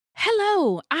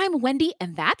Hello, I'm Wendy,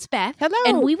 and that's Beth. Hello.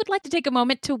 And we would like to take a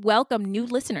moment to welcome new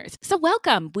listeners. So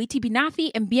welcome, Buiti Binafi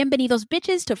and Bienvenidos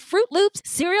Bitches to Fruitloops,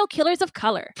 Serial Killers of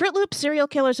Color. Fruitloops, Serial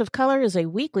Killers of Color is a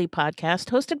weekly podcast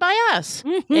hosted by us,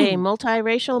 a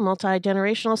multiracial,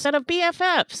 multi-generational set of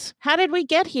BFFs. How did we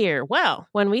get here? Well,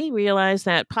 when we realized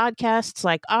that podcasts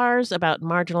like ours about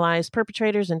marginalized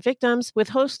perpetrators and victims with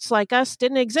hosts like us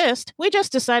didn't exist, we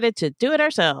just decided to do it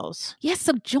ourselves. Yes,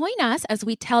 so join us as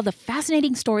we tell the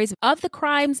fascinating stories of the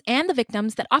crimes and the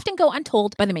victims that often go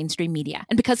untold by the mainstream media.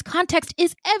 And because context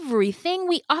is everything,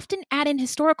 we often add in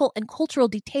historical and cultural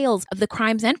details of the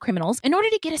crimes and criminals in order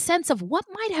to get a sense of what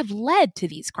might have led to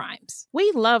these crimes.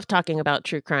 We love talking about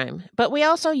true crime, but we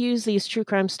also use these true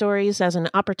crime stories as an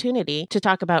opportunity to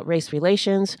talk about race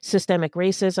relations, systemic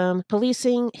racism,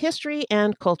 policing, history,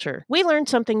 and culture. We learn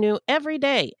something new every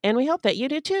day, and we hope that you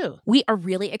do too. We are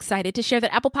really excited to share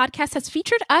that Apple Podcasts has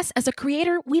featured us as a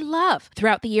creator we love.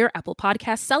 Throughout the year, Apple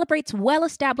Podcasts celebrates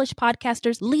well-established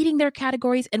podcasters leading their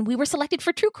categories, and we were selected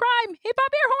for true crime. Hey, Bob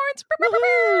Air horns!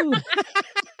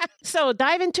 So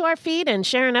dive into our feed and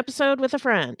share an episode with a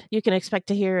friend. You can expect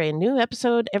to hear a new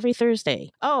episode every Thursday.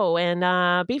 Oh,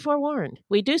 and be forewarned,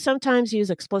 we do sometimes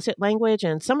use explicit language,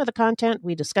 and some of the content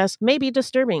we discuss may be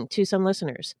disturbing to some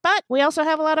listeners. But we also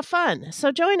have a lot of fun,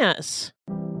 so join us.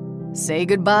 Say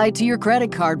goodbye to your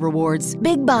credit card rewards.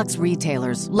 Big box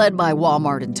retailers, led by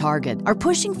Walmart and Target, are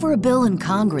pushing for a bill in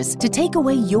Congress to take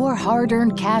away your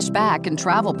hard-earned cash back and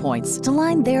travel points to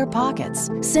line their pockets.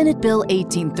 Senate Bill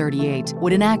 1838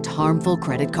 would enact harmful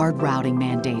credit card routing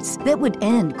mandates that would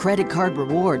end credit card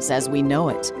rewards as we know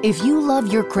it. If you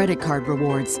love your credit card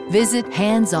rewards, visit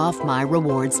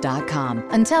handsoffmyrewards.com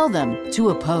and tell them to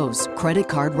oppose credit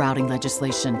card routing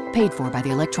legislation paid for by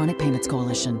the Electronic Payments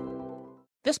Coalition.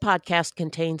 This podcast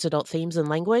contains adult themes and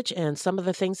language, and some of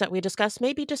the things that we discuss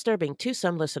may be disturbing to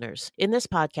some listeners. In this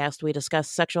podcast, we discuss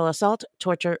sexual assault,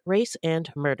 torture, race, and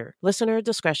murder. Listener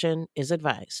discretion is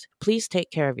advised. Please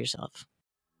take care of yourself.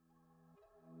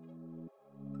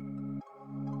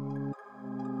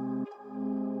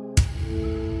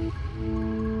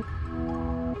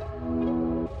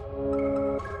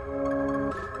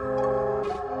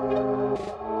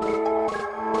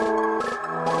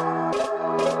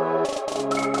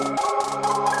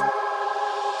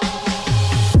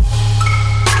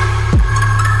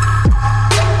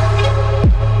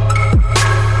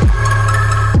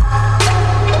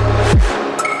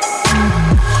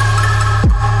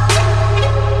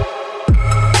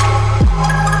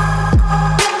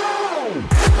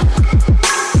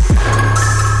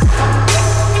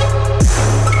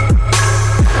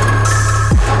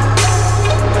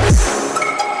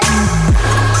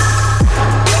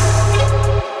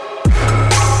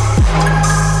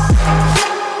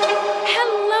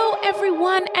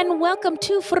 Welcome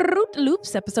to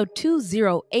Fruitloops, episode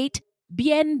 208.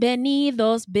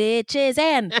 Bienvenidos, bitches,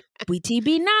 and Buiti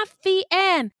Binafi,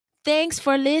 and thanks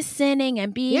for listening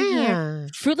and being here.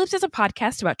 Fruitloops is a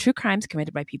podcast about true crimes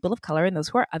committed by people of color and those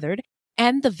who are othered,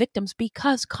 and the victims,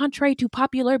 because contrary to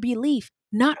popular belief,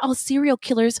 not all serial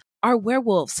killers are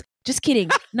werewolves. Just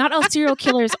kidding. Not all serial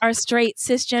killers are straight,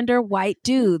 cisgender, white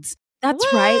dudes. That's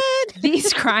right.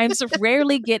 These crimes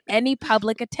rarely get any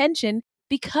public attention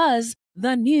because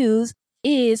the news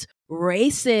is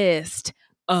racist,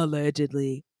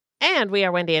 allegedly. And we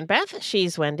are Wendy and Beth.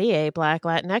 She's Wendy, a Black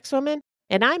Latinx woman,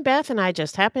 and I'm Beth, and I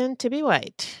just happen to be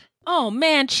white. Oh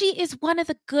man, she is one of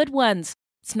the good ones.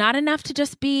 It's not enough to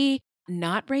just be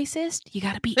not racist. You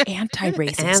got to be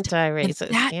anti-racist.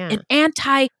 Anti-racist, An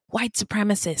anti-white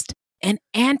supremacist, an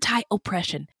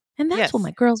anti-oppression. And that's what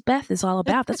my girls Beth is all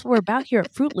about. That's what we're about here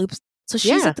at Fruitloops. So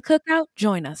she's at the cookout.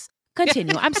 Join us.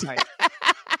 Continue. I'm sorry.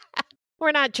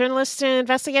 We're not journalists,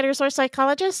 investigators, or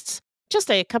psychologists,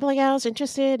 just a couple of gals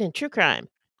interested in true crime.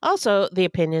 Also, the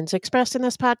opinions expressed in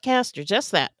this podcast are just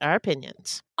that, our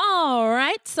opinions. All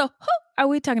right, so who are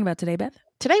we talking about today, Beth?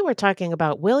 Today we're talking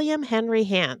about William Henry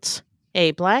Hance,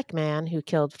 a Black man who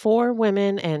killed 4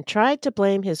 women and tried to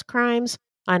blame his crimes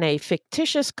on a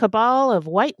fictitious cabal of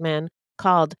white men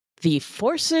called the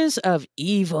Forces of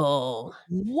Evil.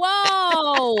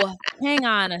 Whoa! Hang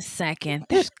on a second.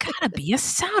 There's gotta be a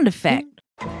sound effect.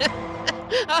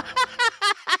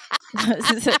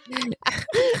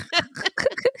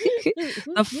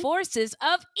 The Forces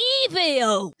of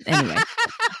Evil. Anyway.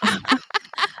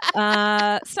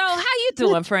 So how you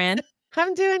doing, friend?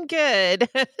 I'm doing good.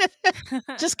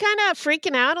 Just kind of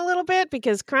freaking out a little bit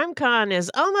because CrimeCon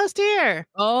is almost here.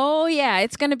 Oh, yeah.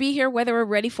 It's going to be here whether we're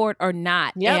ready for it or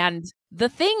not. Yep. And the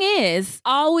thing is,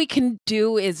 all we can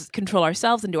do is control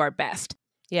ourselves and do our best.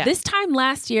 Yeah. This time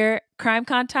last year,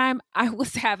 CrimeCon time, I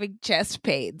was having chest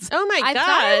pains. Oh my I God.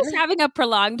 thought I was having a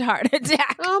prolonged heart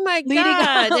attack. Oh my leading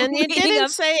God. up- And you leading didn't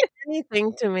up- say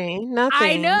anything to me. Nothing.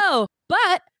 I know,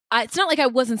 but it's not like I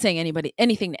wasn't saying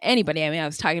anything to anybody. I mean, I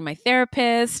was talking to my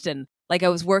therapist and like I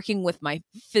was working with my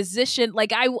physician.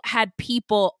 Like I had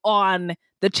people on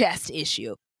the chest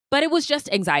issue, but it was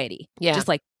just anxiety. Yeah. Just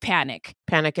like panic.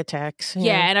 Panic attacks.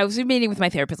 Yeah. And I was meeting with my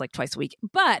therapist like twice a week.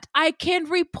 But I can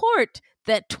report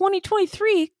that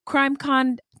 2023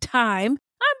 CrimeCon time,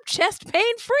 I'm chest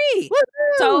pain free.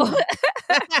 So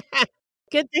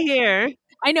good to hear.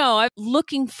 I know. I'm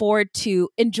looking forward to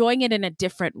enjoying it in a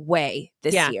different way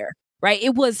this year. Right.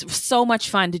 It was so much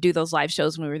fun to do those live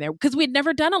shows when we were there because we'd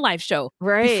never done a live show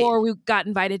before we got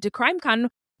invited to CrimeCon.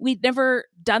 We'd never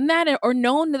done that or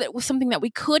known that it was something that we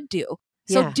could do.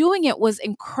 So doing it was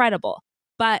incredible.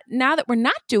 But now that we're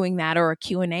not doing that or a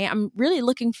Q&A, I'm really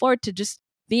looking forward to just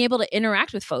being able to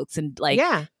interact with folks and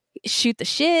shoot the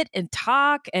shit and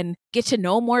talk and get to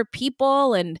know more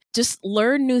people and just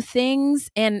learn new things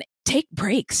and take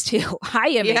breaks too. I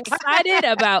am excited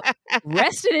about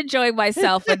resting and enjoying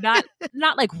myself and not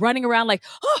like running around like,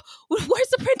 oh, where's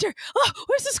the printer? Oh,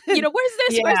 where's this? Where's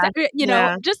this? Where's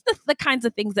that? Just the kinds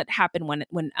of things that happen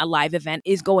when a live event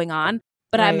is going on.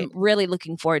 But I'm really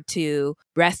looking forward to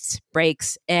rests,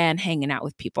 breaks, and hanging out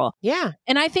with people. Yeah.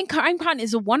 And I think CrimeCon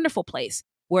is a wonderful place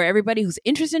where everybody who's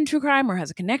interested in true crime or has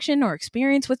a connection or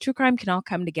experience with true crime can all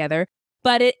come together.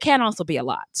 But it can also be a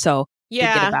lot. So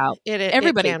thinking about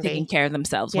everybody taking care of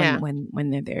themselves when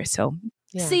they're there. So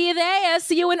see you there.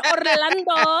 See you in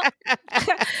Orlando.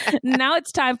 Now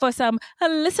it's time for some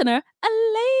listener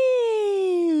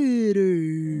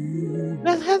later.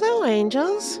 Well, hello,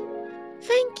 angels.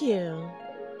 Thank you.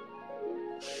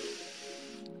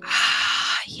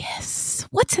 Yes.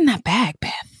 What's in that bag,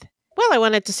 Beth? Well, I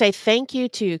wanted to say thank you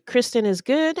to Kristen is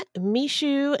Good,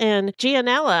 Mishu, and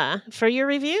Gianella for your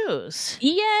reviews.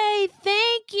 Yay!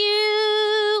 Thank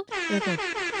you. Okay.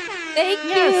 Thank you.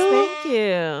 Yes, thank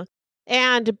you.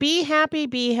 And Be Happy,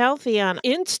 Be Healthy on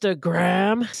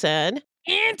Instagram said,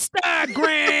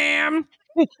 Instagram.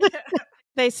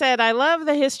 They said, I love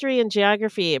the history and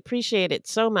geography. Appreciate it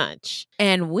so much.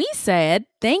 And we said,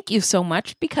 thank you so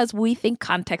much because we think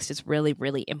context is really,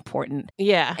 really important.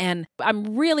 Yeah. And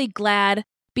I'm really glad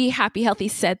Be Happy Healthy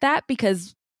said that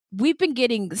because we've been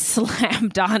getting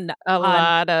slammed on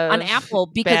lot of on Apple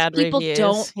because people reviews.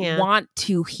 Don't want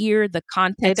to hear the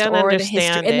context they don't or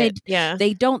understand the history. It. And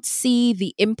they don't see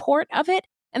the import of it.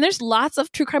 And there's lots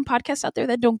of true crime podcasts out there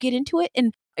that don't get into it.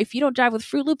 And if you don't jive with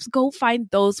Fruitloops, go find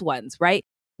those ones, right?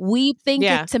 We think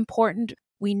it's important.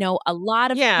 We know a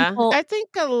lot of people. I think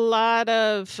a lot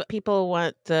of people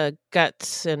want the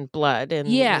guts and blood, and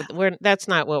that's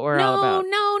not what we're all about.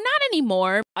 No, not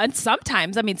anymore. And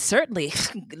sometimes, I mean, certainly,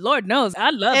 Lord knows,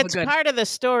 I love it's part of the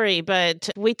story,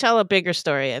 but we tell a bigger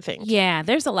story, I think. Yeah,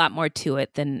 there's a lot more to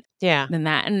it than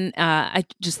that. And I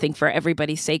just think for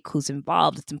everybody's sake who's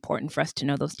involved, it's important for us to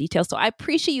know those details. So I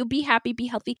appreciate you, Be Happy, Be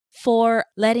Healthy, for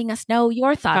letting us know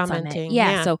your thoughts on it.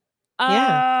 Yeah. So,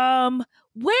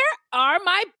 where are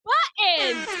my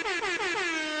buttons?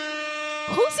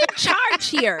 Who's in charge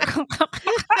here?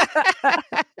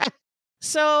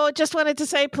 So just wanted to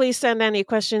say, please send any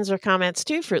questions or comments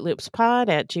to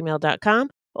fruitloopspod@gmail.com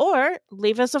or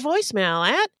leave us a voicemail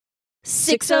at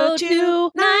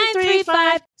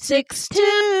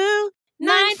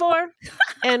 602-935-6294.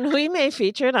 And we may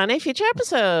feature it on a future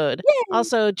episode. Yay.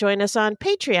 Also, join us on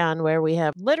Patreon, where we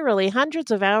have literally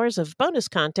hundreds of hours of bonus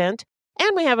content.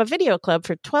 And we have a video club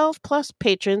for 12 plus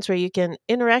patrons where you can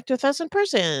interact with us in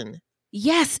person.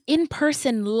 Yes, in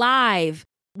person, live.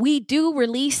 We do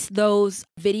release those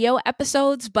video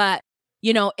episodes, but,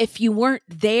 if you weren't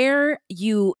there,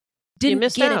 you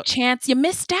didn't get a chance. You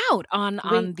missed out on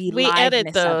the liveness we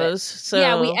edit those. Of it. So.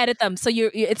 Yeah, we edit them. So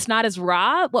it's not as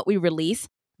raw what we release,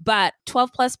 but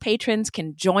 12 plus patrons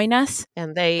can join us.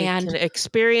 And they can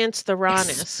experience the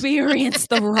rawness.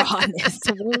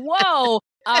 Whoa.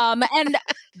 And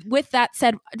with that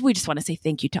said, we just want to say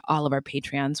thank you to all of our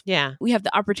Patreons. Yeah. We have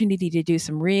the opportunity to do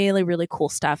some really, really cool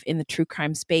stuff in the true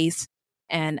crime space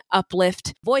and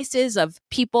uplift voices of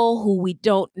people who we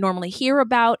don't normally hear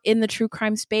about in the true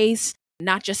crime space,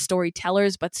 not just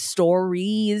storytellers, but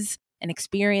stories and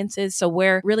experiences. So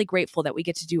we're really grateful that we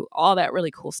get to do all that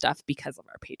really cool stuff because of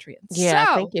our Patreons.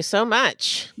 Yeah, thank you so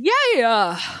much.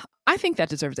 Yeah. I think that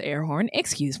deserves an air horn.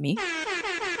 Excuse me.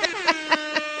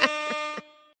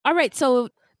 All right, so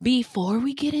before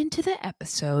we get into the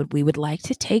episode, we would like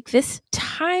to take this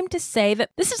time to say that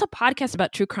this is a podcast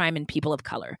about true crime and people of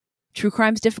color. True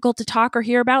crime's difficult to talk or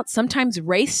hear about. Sometimes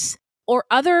race or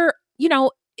other,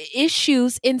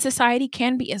 issues in society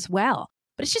can be as well.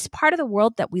 But it's just part of the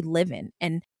world that we live in.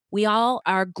 And we all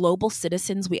are global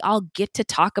citizens. We all get to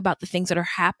talk about the things that are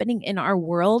happening in our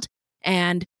world.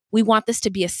 And we want this to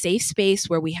be a safe space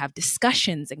where we have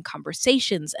discussions and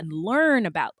conversations and learn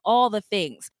about all the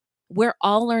things. We're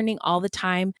all learning all the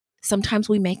time. Sometimes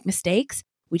we make mistakes.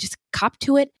 We just cop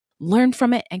to it, learn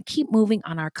from it, and keep moving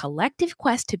on our collective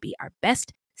quest to be our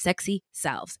best sexy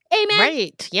selves. Amen.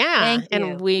 Right. Yeah. Thank you.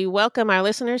 And we welcome our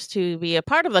listeners to be a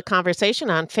part of the conversation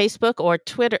on Facebook or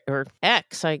Twitter or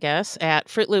X, I guess, at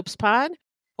Fruitloops Pod,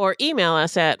 or email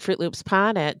us at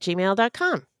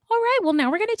fruitloopspod@gmail.com. All right. Well, now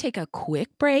we're going to take a quick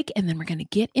break and then we're going to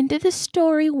get into the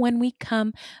story when we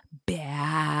come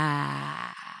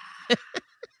back.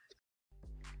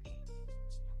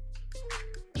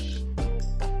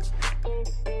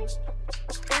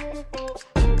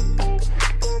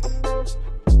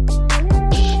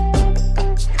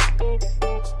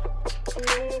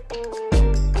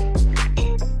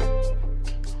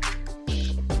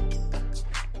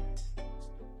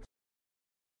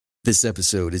 This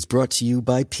episode is brought to you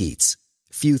by Pete's.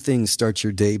 Few things start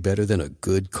your day better than a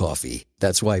good coffee.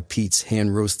 That's why Pete's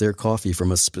hand roast their coffee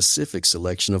from a specific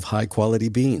selection of high-quality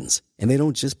beans. And they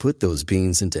don't just put those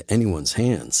beans into anyone's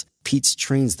hands. Pete's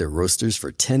trains their roasters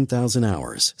for 10,000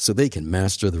 hours so they can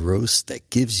master the roast that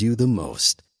gives you the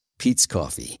most. Pete's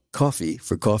Coffee. Coffee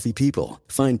for coffee people.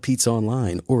 Find Pete's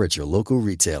online or at your local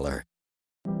retailer.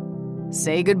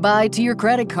 Say goodbye to your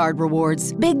credit card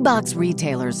rewards. Big box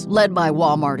retailers, led by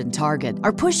Walmart and Target,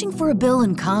 are pushing for a bill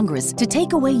in Congress to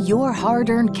take away your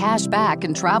hard-earned cash back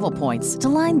and travel points to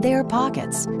line their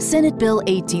pockets. Senate Bill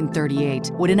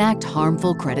 1838 would enact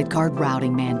harmful credit card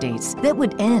routing mandates that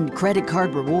would end credit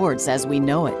card rewards as we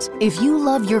know it. If you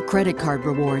love your credit card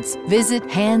rewards, visit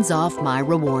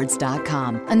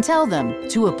handsoffmyrewards.com and tell them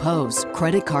to oppose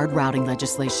credit card routing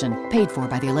legislation paid for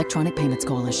by the Electronic Payments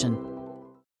Coalition.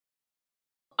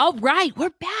 All right,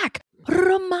 we're back.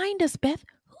 Remind us, Beth,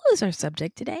 who is our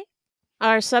subject today?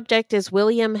 Our subject is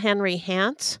William Henry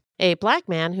Hance, a Black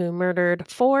man who murdered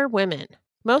 4 women.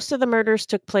 Most of the murders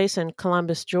took place in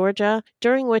Columbus, Georgia,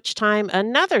 during which time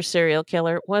another serial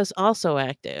killer was also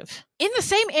active. In the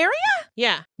same area?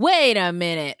 Yeah. Wait a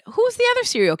minute. Who's the other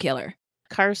serial killer?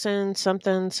 Carson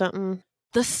something.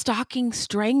 The Stalking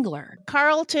Strangler.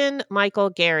 Carlton Michael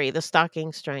Gary, the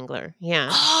Stalking Strangler. Yeah.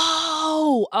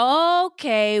 Oh,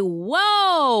 okay.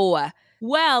 Whoa.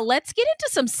 Well, let's get into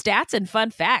some stats and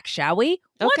fun facts, shall we?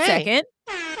 Okay. 1 second.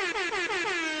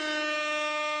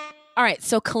 All right.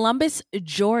 So Columbus,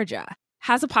 Georgia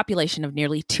has a population of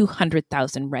nearly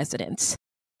 200,000 residents.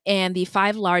 And the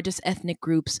 5 largest ethnic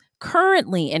groups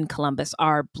currently in Columbus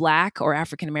are Black or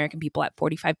African American people at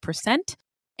 45%,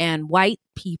 and white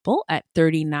people at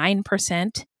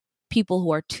 39%. People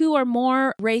who are 2 or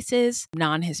more races,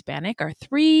 non-Hispanic, are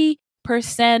 3%,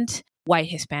 white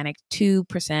Hispanic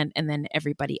 2%, and then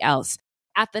everybody else.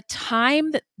 At the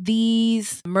time that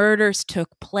these murders took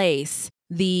place,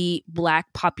 the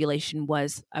Black population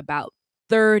was about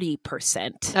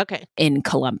 30% in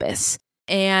Columbus.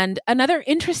 And another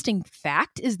interesting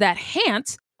fact is that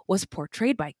Hance was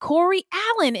portrayed by Corey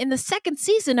Allen in the 2nd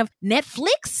season of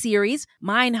Netflix series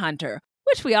Mindhunter,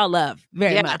 which we all love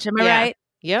very much. Am I right?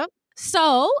 Yep.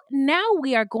 So now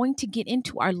we are going to get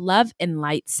into our Love and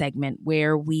Light segment,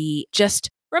 where we just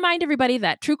remind everybody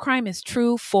that true crime is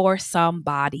true for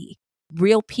somebody.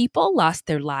 Real people lost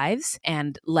their lives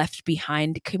and left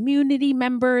behind community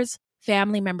members,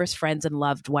 family members, friends, and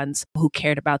loved ones who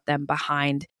cared about them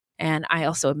behind. And I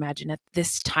also imagine at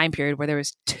this time period where there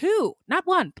was 2, not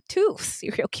 1, but 2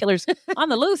 serial killers on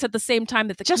the loose at the same time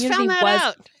that the just community found that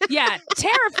out.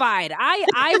 Terrified.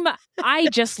 I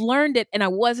just learned it and I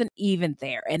wasn't even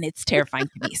there, and it's terrifying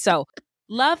to me. So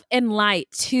Love and Light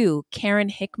 2, Karen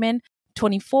Hickman,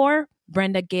 24,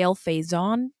 Brenda Gail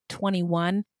Faison,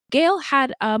 21. Gail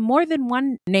had more than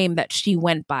one name that she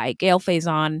went by: Gail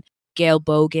Faison, Gail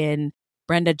Bogan,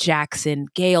 Brenda Jackson,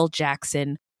 Gail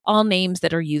Jackson. All names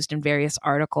that are used in various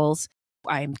articles.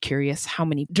 I'm curious how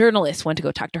many journalists went to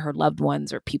go talk to her loved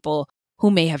ones or people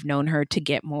who may have known her to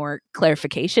get more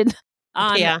clarification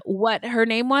on what her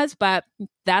name was. But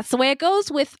that's the way it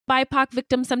goes with BIPOC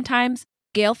victims sometimes.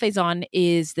 Gail Faison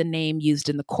is the name used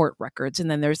in the court records. And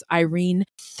then there's Irene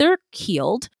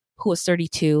Thurkield, who was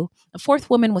 32. A 4th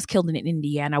woman was killed in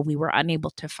Indiana. We were unable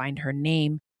to find her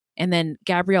name. And then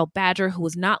Gabrielle Badger, who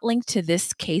was not linked to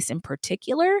this case in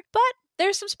particular, but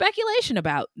there's some speculation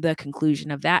about the conclusion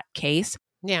of that case.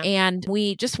 Yeah. And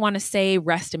we just want to say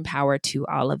rest in power to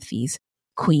all of these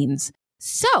queens.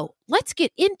 So let's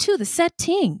get into the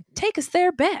setting. Take us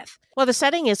there, Beth. Well, the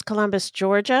setting is Columbus,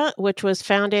 Georgia, which was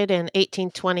founded in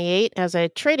 1828 as a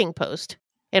trading post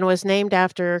and was named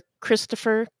after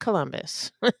Christopher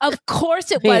Columbus. Of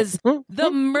course it was. The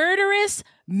murderous,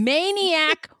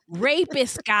 maniac,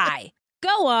 rapist guy.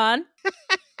 Go on.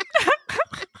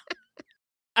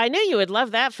 I knew you would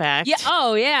love that fact. Yeah.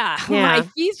 Oh, yeah.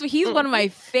 He's one of my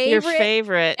favorite. Your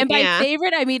favorite. And by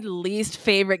favorite, I mean least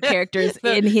favorite characters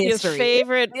in history. Your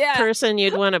favorite person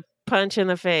you'd want to punch in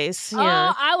the face. Yeah.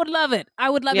 Oh, I would love it. I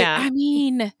would love it. I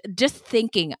mean, just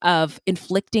thinking of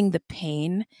inflicting the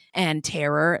pain and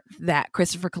terror that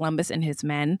Christopher Columbus and his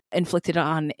men inflicted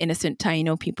on innocent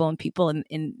Taino people and people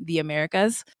in the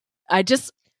Americas.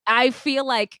 I feel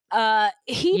like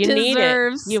he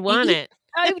deserves. You want it.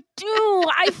 I do.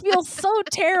 I feel so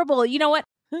terrible. You know what?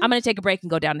 I'm going to take a break and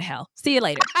go down to hell. See you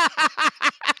later.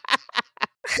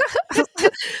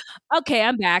 Okay,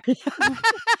 I'm back.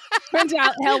 Turns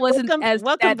out hell wasn't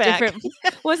different.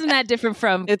 Wasn't that different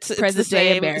from present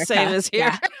day America? Same as here.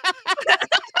 Yeah.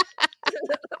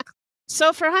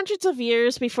 So for hundreds of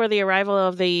years before the arrival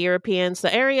of the Europeans,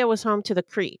 the area was home to the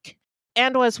Creek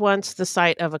and was once the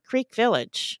site of a Creek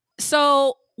village.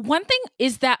 So one thing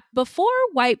is that before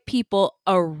white people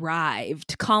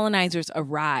arrived, colonizers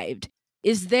arrived,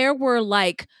 there were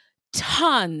like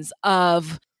tons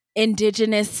of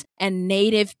indigenous and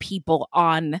native people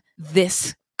on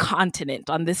this continent,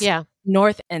 on this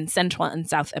North and Central and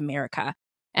South America.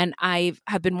 And I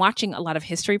have been watching a lot of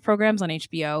history programs on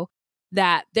HBO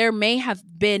that there may have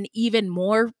been even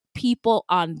more people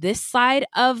on this side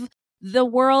of the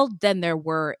world than there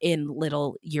were in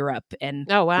Little Europe and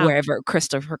wherever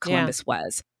Christopher Columbus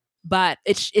was. But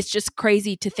it's just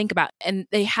crazy to think about. And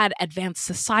they had advanced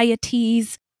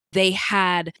societies. They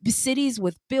had cities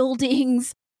with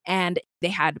buildings, and they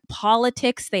had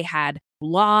politics. They had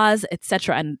laws,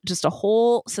 etc., and just a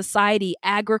whole society,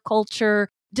 agriculture.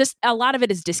 Just a lot of it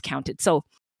is discounted. So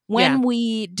when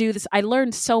we do this, I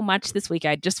learned so much this week.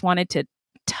 I just wanted to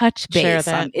touch base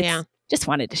on it. Just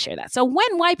wanted to share that. So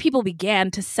when white people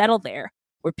began to settle there,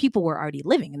 where people were already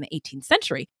living in the 18th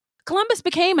century, Columbus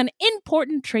became an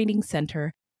important trading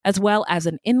center, as well as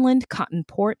an inland cotton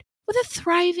port with a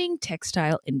thriving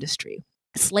textile industry.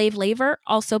 Slave labor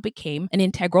also became an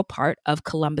integral part of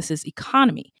Columbus's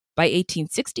economy. By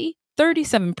 1860,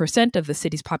 37% of the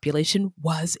city's population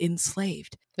was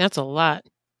enslaved. That's a lot.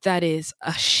 That is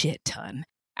a shit ton.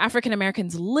 African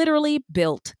Americans literally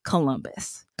built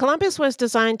Columbus. Columbus was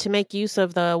designed to make use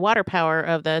of the water power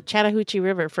of the Chattahoochee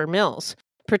River for mills,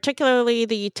 particularly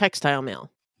the textile mill.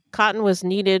 Cotton was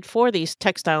needed for these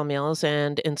textile mills,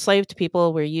 and enslaved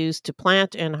people were used to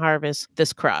plant and harvest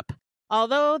this crop.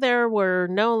 Although there were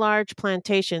no large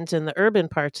plantations in the urban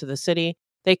parts of the city,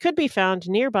 they could be found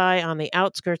nearby on the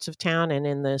outskirts of town and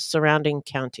in the surrounding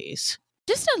counties.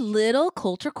 Just a little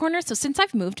culture corner. So since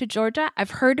I've moved to Georgia,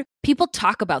 I've heard people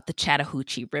talk about the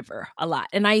Chattahoochee River a lot.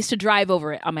 And I used to drive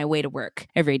over it on my way to work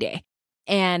every day.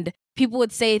 And people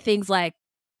would say things like,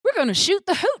 "We're going to shoot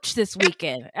the hooch this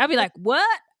weekend." I'd be like,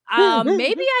 "What?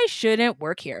 Maybe I shouldn't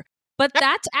work here." But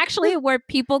that's actually where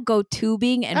people go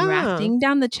tubing and rafting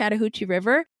down the Chattahoochee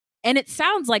River. And it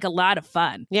sounds like a lot of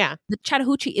fun. Yeah. The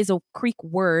Chattahoochee is a Creek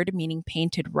word meaning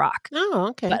painted rock. Oh,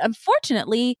 okay. But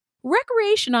unfortunately,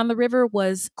 recreation on the river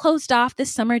was closed off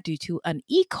this summer due to an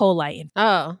E. coli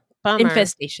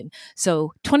infestation.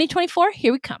 So 2024,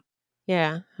 here we come.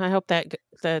 Yeah, I hope that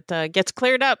gets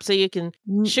cleared up so you can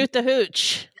shoot the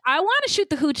hooch. I want to shoot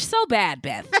the hooch so bad,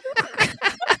 Beth.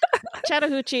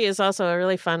 Chattahoochee is also a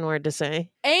really fun word to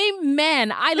say.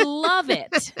 Amen. I love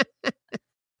it.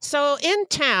 So in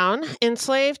town,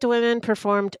 enslaved women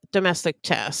performed domestic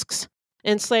tasks.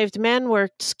 Enslaved men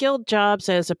worked skilled jobs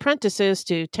as apprentices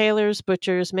to tailors,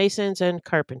 butchers, masons, and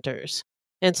carpenters.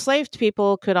 Enslaved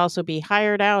people could also be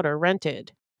hired out or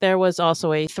rented. There was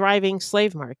also a thriving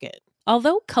slave market.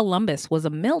 Although Columbus was a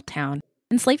mill town,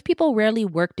 enslaved people rarely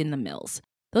worked in the mills.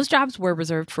 Those jobs were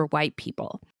reserved for white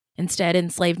people. Instead,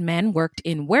 enslaved men worked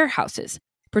in warehouses,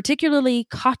 particularly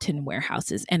cotton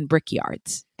warehouses and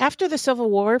brickyards. After the Civil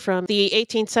War from the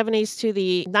 1870s to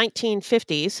the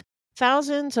 1950s,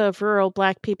 thousands of rural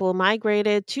Black people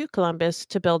migrated to Columbus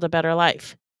to build a better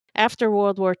life. After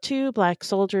World War II, Black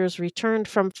soldiers returned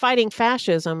from fighting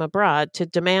fascism abroad to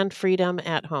demand freedom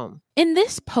at home. In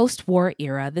this post-war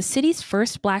era, the city's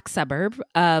first Black suburb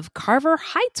of Carver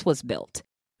Heights was built.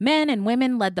 Men and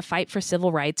women led the fight for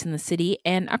civil rights in the city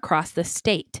and across the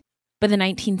state. By the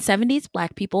 1970s,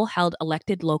 Black people held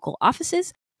elected local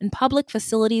offices and public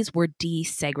facilities were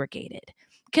desegregated.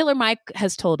 Killer Mike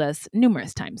has told us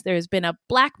numerous times there has been a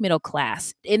black middle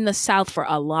class in the South for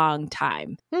a long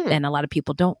time. And a lot of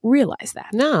people don't realize that.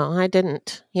 No, I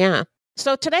didn't. Yeah.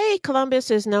 So today,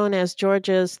 Columbus is known as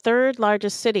Georgia's third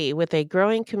largest city with a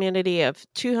growing community of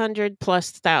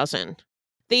 200,000+.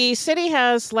 The city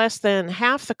has less than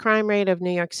half the crime rate of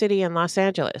New York City and Los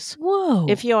Angeles. Whoa.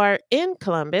 If you are in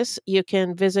Columbus, you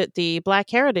can visit the Black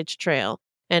Heritage Trail,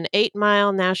 an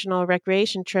 8-mile national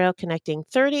recreation trail connecting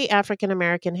 30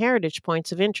 African-American heritage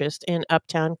points of interest in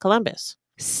uptown Columbus.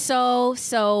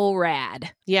 So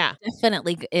rad. Yeah.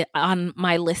 Definitely on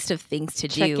my list of things to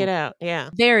do. Check it out. Yeah.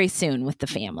 Very soon with the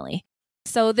family.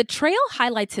 So the trail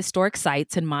highlights historic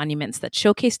sites and monuments that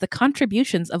showcase the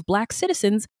contributions of Black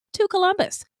citizens to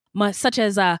Columbus, such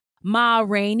as Ma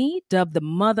Rainey, dubbed the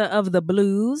mother of the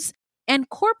blues, and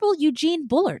Corporal Eugene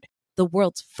Bullard, the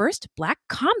world's first Black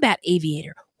combat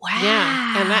aviator. Wow.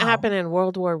 Yeah. And that happened in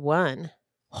World War I.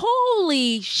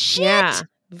 Holy shit. Yeah.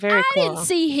 Very cool. I didn't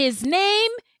see his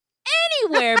name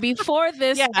anywhere before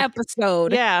this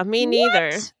episode. Yeah, me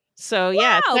neither. What? So,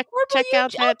 wow, check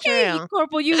out that trail.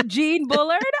 Corporal Eugene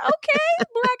Bullard. Okay,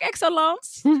 Black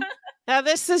excellence. Now,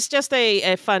 this is just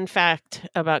a fun fact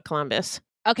about Columbus.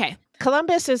 Okay.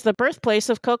 Columbus is the birthplace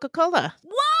of Coca-Cola.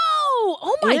 Whoa!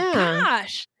 Oh my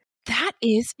gosh. That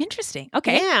is interesting.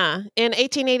 Okay. Yeah. In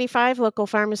 1885, local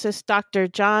pharmacist Dr.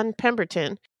 John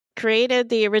Pemberton created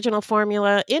the original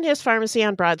formula in his pharmacy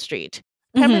on Broad Street.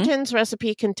 Pemberton's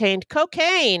recipe contained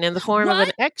cocaine in the form of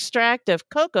an extract of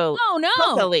cocoa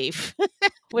leaf,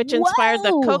 which inspired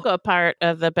the cocoa part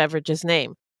of the beverage's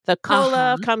name. The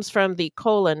cola comes from the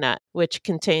cola nut, which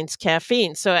contains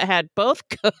caffeine. So it had both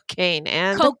cocaine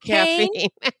and caffeine.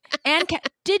 And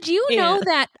did you know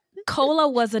that cola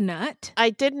was a nut?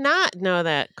 I did not know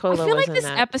that cola was a nut. I feel like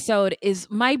this episode is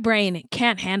my brain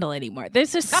can't handle anymore.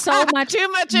 There's just so much too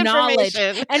much knowledge,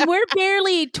 information. and we're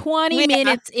barely 20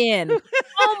 minutes in.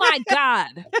 Oh my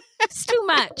God. It's too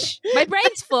much. My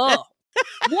brain's full.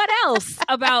 What else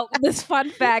about this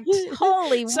fun fact?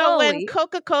 Holy moly. So when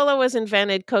Coca-Cola was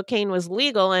invented, cocaine was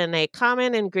legal and a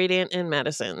common ingredient in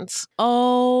medicines.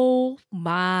 Oh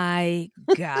my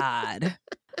God.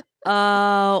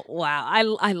 Oh,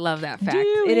 wow. I love that fact.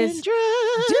 It is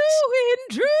doing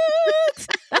drugs.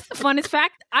 That's the funnest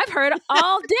fact I've heard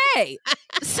all day.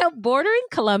 So bordering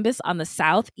Columbus on the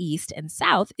southeast and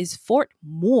south is Fort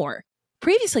Moore,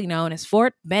 previously known as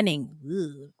Fort Benning.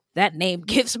 Ugh, that name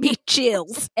gives me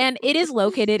chills. And it is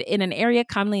located in an area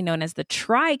commonly known as the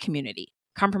Tri-Community,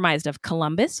 comprised of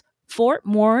Columbus, Fort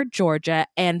Moore, Georgia,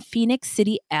 and Phoenix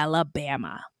City,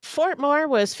 Alabama. Fort Moore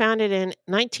was founded in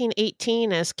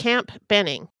 1918 as Camp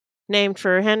Benning, named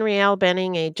for Henry L.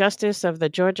 Benning, a justice of the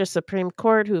Georgia Supreme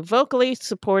Court who vocally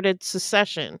supported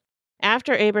secession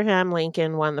after Abraham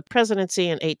Lincoln won the presidency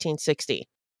in 1860.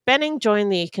 Benning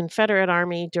joined the Confederate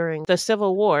Army during the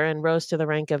Civil War and rose to the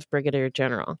rank of brigadier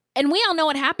general. And we all know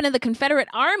what happened to the Confederate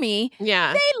Army.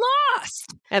 Yeah. They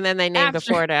lost. And then they named a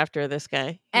fort after this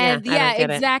guy. And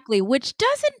exactly, which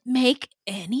doesn't make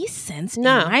any sense in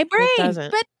my brain. It doesn't.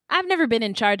 But I've never been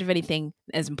in charge of anything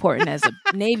as important as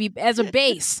a Navy, as a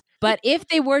base. But if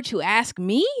they were to ask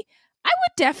me, I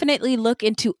would definitely look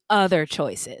into other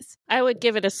choices. I would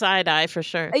give it a side eye for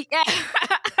sure.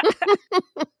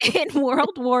 In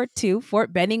World War II,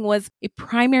 Fort Benning was a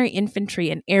primary infantry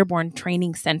and airborne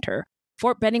training center.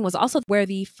 Fort Benning was also where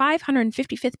the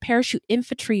 555th Parachute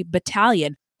Infantry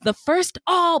Battalion, the first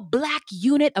all-Black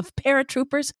unit of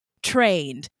paratroopers,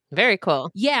 trained. Very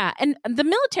cool. Yeah, and the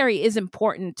military is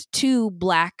important to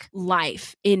Black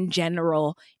life in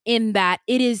general, in that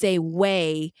it is a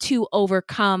way to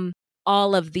overcome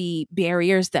all of the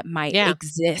barriers that might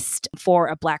exist for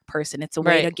a Black person. It's a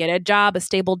way to get a job, a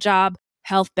stable job,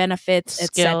 health benefits,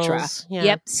 etc.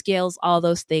 Yep, skills, all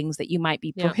those things that you might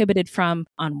be prohibited from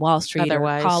on Wall Street or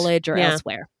college or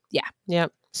elsewhere. Yeah.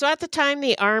 Yep. So at the time,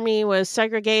 the Army was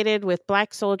segregated, with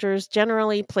Black soldiers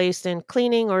generally placed in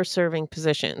cleaning or serving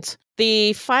positions.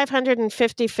 The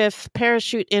 555th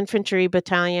Parachute Infantry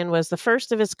Battalion was the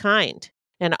first of its kind,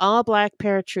 an all-Black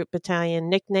paratroop battalion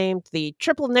nicknamed the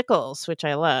Triple Nickels, which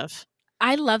I love.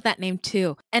 I love that name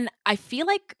too. And I feel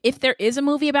like if there is a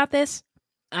movie about this,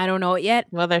 I don't know it yet.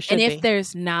 Well, there should be. And if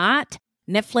there's not,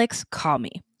 Netflix, call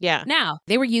me. Yeah. Now,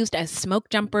 they were used as smoke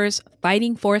jumpers,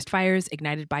 fighting forest fires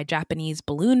ignited by Japanese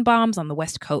balloon bombs on the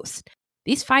West Coast.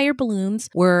 These fire balloons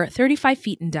were 35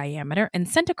 feet in diameter and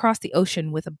sent across the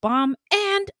ocean with a bomb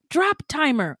and drop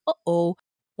timer. Uh-oh.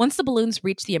 Once the balloons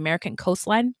reached the American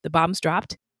coastline, the bombs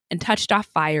dropped and touched off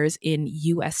fires in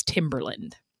U.S.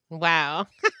 timberland. Wow.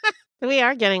 We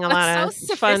are getting a lot of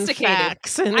fun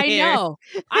facts in here.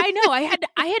 I know. I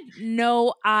had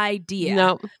no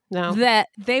idea. No. That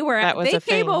they were. That was they a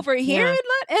came thing. over here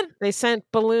and they sent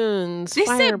balloons. They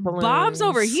fire sent balloons. bombs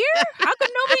over here. How come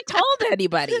nobody told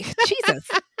anybody? Jesus.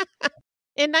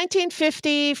 In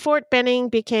 1950, Fort Benning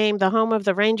became the home of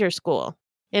the Ranger School.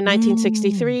 In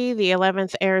 1963, the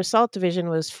 11th Air Assault Division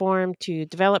was formed to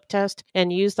develop, test,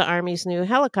 and use the Army's new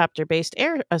helicopter-based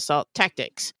air assault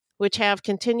tactics, which have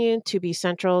continued to be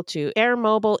central to air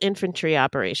mobile infantry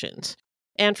operations.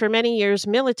 And for many years,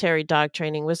 military dog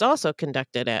training was also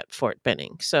conducted at Fort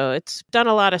Benning. So it's done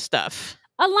a lot of stuff.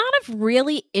 A lot of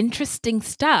really interesting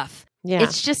stuff. Yeah.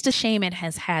 It's just a shame it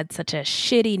has had such a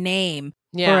shitty name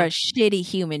for a shitty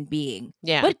human being.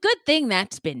 Yeah. But good thing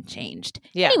that's been changed.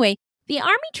 Yeah. Anyway, the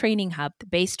Army Training Hub, the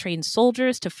base trains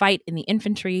soldiers to fight in the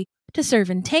infantry, to serve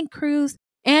in tank crews,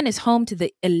 and is home to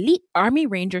the elite Army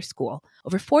Ranger School.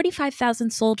 Over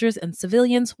 45,000 soldiers and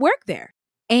civilians work there.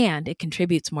 And it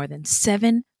contributes more than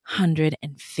 $750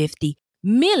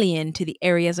 million to the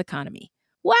area's economy.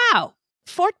 Wow!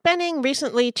 Fort Benning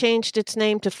recently changed its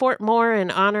name to Fort Moore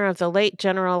in honor of the late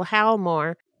General Hal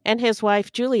Moore and his wife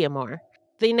Julia Moore.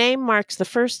 The name marks the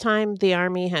first time the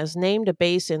Army has named a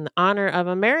base in honor of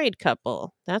a married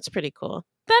couple. That's pretty cool.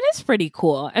 That is pretty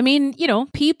cool. I mean,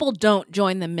 people don't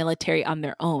join the military on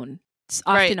their own. It's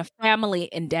often a family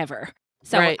endeavor.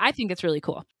 So I think it's really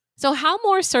cool. So Hal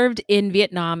Moore served in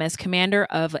Vietnam as commander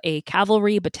of a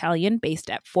cavalry battalion based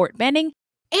at Fort Benning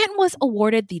and was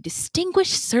awarded the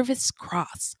Distinguished Service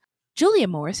Cross. Julia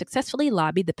Moore successfully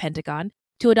lobbied the Pentagon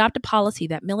to adopt a policy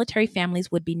that military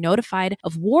families would be notified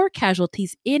of war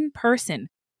casualties in person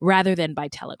rather than by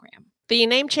telegram. The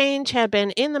name change had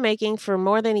been in the making for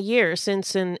more than a year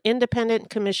since an independent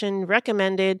commission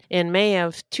recommended in May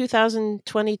of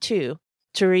 2022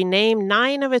 to rename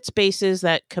 9 of its bases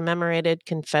that commemorated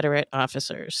Confederate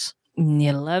officers.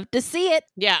 You love to see it.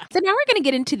 Yeah. So now we're going to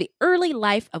get into the early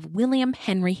life of William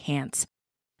Henry Hance.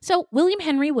 So William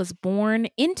Henry was born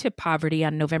into poverty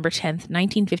on November 10th,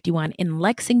 1951 in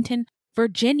Lexington,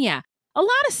 Virginia. A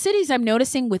lot of cities I'm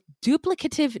noticing with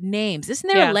duplicative names.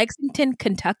 Isn't there a Lexington,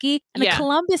 Kentucky, and a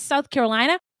Columbus, South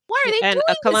Carolina? Why are they doing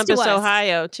a Columbus, this to us?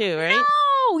 Ohio, too, right?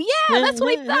 No, yeah, that's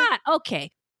what I thought. Okay.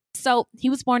 So he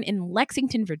was born in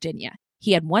Lexington, Virginia.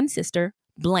 He had one sister,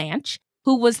 Blanche,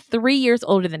 who was 3 years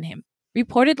older than him.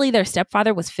 Reportedly, their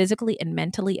stepfather was physically and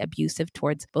mentally abusive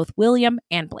towards both William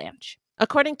and Blanche.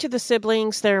 According to the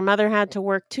siblings, their mother had to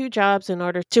work 2 jobs in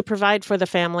order to provide for the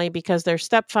family because their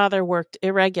stepfather worked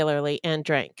irregularly and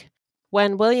drank.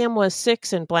 When William was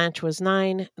 6 and Blanche was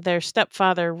 9, their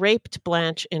stepfather raped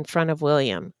Blanche in front of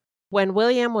William. When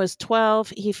William was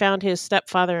 12, he found his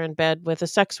stepfather in bed with a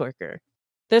sex worker.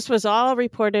 This was all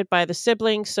reported by the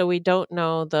siblings, so we don't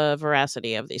know the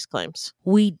veracity of these claims.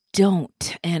 We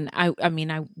don't. And I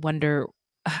wonder,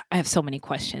 I have so many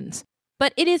questions.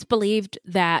 But it is believed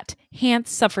that Hance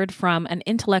suffered from an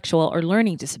intellectual or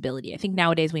learning disability. I think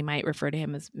nowadays we might refer to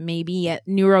him as maybe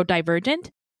neurodivergent.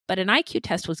 But an IQ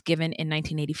test was given in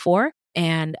 1984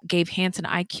 and gave Hance an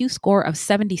IQ score of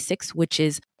 76, which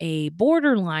is a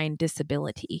borderline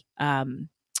disability.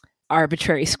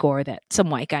 Arbitrary score that some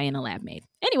white guy in a lab made.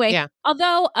 Anyway,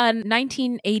 although a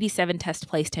 1987 test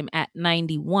placed him at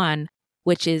 91,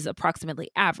 which is approximately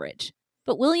average.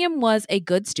 But William was a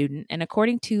good student, and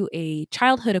according to a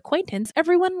childhood acquaintance,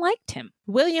 everyone liked him.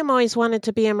 William always wanted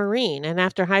to be a Marine, and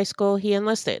after high school, he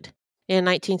enlisted. In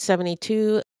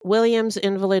 1972, William's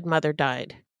invalid mother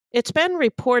died. It's been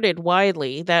reported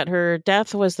widely that her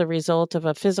death was the result of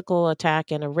a physical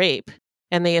attack and a rape,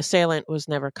 and the assailant was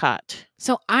never caught.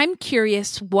 So I'm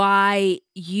curious why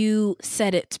you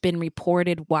said it's been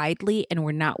reported widely and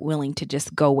we're not willing to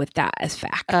just go with that as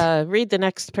fact. Read the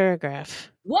next paragraph.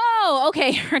 Whoa,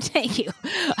 okay, thank you.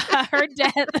 Her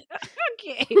death,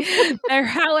 okay.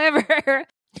 However,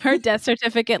 her death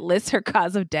certificate lists her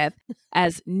cause of death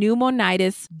as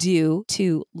pneumonitis due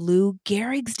to Lou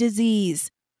Gehrig's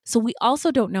disease. So we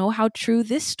also don't know how true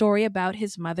this story about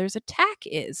his mother's attack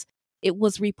is. It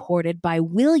was reported by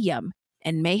William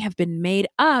and may have been made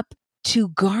up to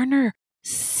garner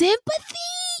sympathy.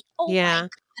 Oh yeah.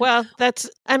 Well, it's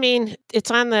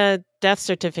on the death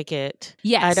certificate.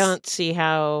 Yes. I don't see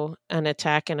how an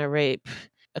attack and a rape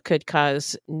could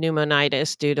cause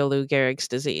pneumonitis due to Lou Gehrig's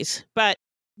disease. But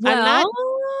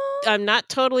I'm not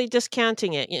totally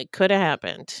discounting it. It could have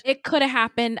happened. It could have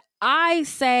happened. I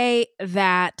say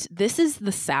that this is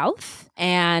the South,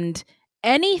 and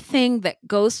anything that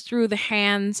goes through the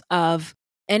hands of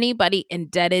anybody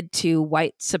indebted to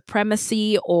white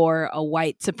supremacy or a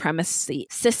white supremacy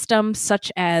system,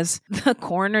 such as the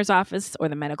coroner's office or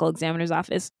the medical examiner's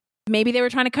office, maybe they were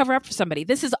trying to cover up for somebody.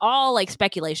 This is all like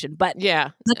speculation, but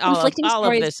yeah, the conflicting all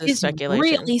stories of this is speculation.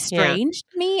 Really strange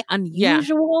to me,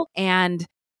 unusual, and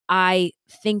I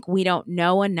think we don't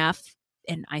know enough,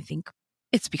 and I think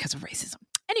it's because of racism.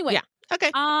 Anyway,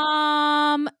 okay.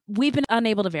 We've been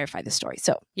unable to verify this story,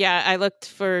 so yeah, I looked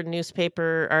for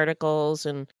newspaper articles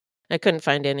and I couldn't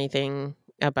find anything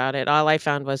about it. All I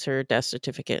found was her death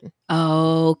certificate.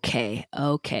 Okay.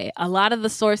 A lot of the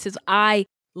sources I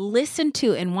listened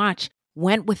to and watched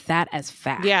went with that as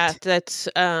fact. Yeah, that's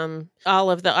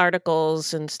all of the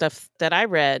articles and stuff that I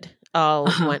read all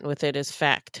went with it as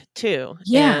fact too.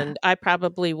 Yeah. And I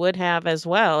probably would have as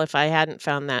well if I hadn't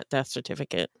found that death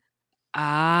certificate.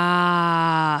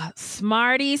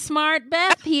 Smarty smart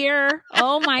Beth here.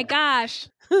 Oh my gosh.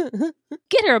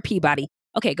 Get her a Peabody.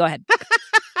 Okay, go ahead.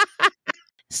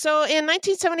 So in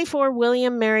 1974,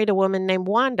 William married a woman named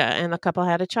Wanda, and the couple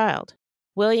had a child.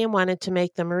 William wanted to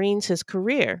make the Marines his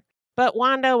career, but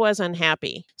Wanda was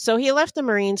unhappy. So he left the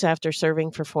Marines after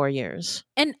serving for 4 years.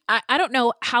 And I don't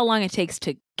know how long it takes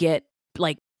to get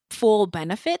like full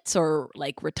benefits or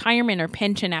like retirement or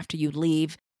pension after you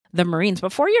leave the Marines,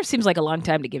 but 4 years seems like a long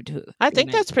time to give to. I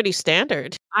think that's pretty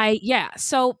standard.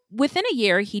 So within a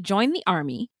year, he joined the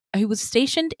Army. He was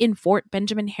stationed in Fort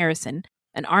Benjamin Harrison,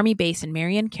 an Army base in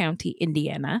Marion County,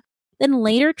 Indiana, then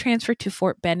later transferred to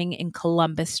Fort Benning in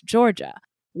Columbus, Georgia.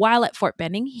 While at Fort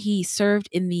Benning, he served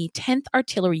in the 10th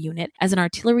Artillery Unit as an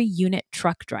artillery unit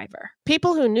truck driver.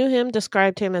 People who knew him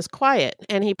described him as quiet,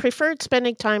 and he preferred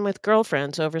spending time with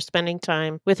girlfriends over spending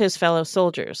time with his fellow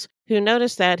soldiers, who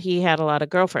noticed that he had a lot of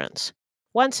girlfriends.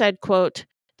 One said, quote,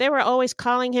 "They were always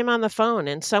calling him on the phone,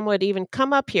 and some would even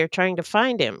come up here trying to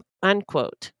find him,"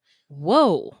 unquote.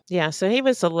 Whoa. Yeah, so he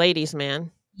was a ladies'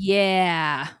 man.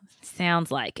 Yeah,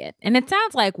 sounds like it. And it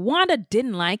sounds like Wanda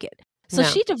didn't like it. So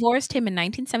she divorced him in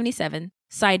 1977,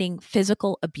 citing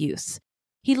physical abuse.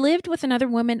 He lived with another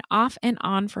woman off and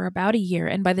on for about a year,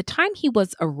 and by the time he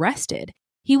was arrested,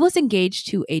 he was engaged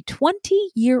to a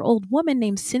 20-year-old woman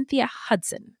named Cynthia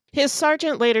Hudson. His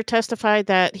sergeant later testified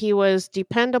that he was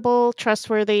dependable,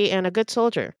 trustworthy, and a good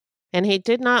soldier, and he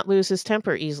did not lose his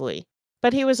temper easily.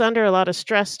 But he was under a lot of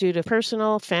stress due to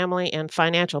personal, family, and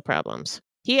financial problems.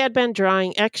 He had been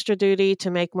drawing extra duty to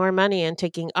make more money and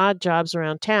taking odd jobs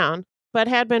around town, but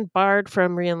had been barred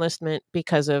from reenlistment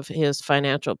because of his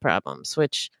financial problems,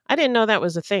 which I didn't know that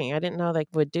was a thing. I didn't know they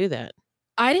would do that.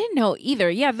 I didn't know either.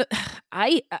 Yeah,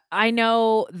 I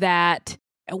know that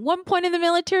at one point in the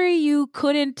military, you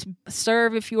couldn't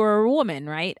serve if you were a woman,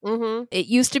 right? Mm-hmm. It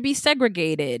used to be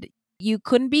segregated. You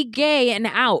couldn't be gay and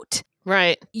out.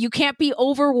 Right. You can't be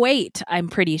overweight, I'm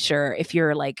pretty sure, if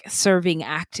you're like serving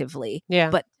actively. Yeah.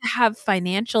 But to have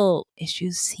financial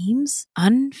issues seems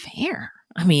unfair.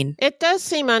 I mean, it does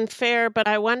seem unfair, but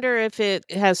I wonder if it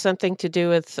has something to do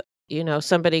with,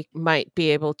 somebody might be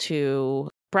able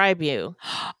to bribe you.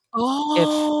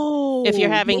 If you're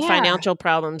having financial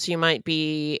problems, you might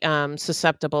be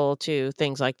susceptible to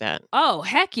things like that. Oh,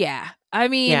 heck yeah. I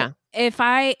mean,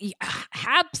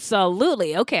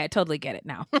 absolutely. Okay, I totally get it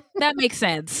now. That makes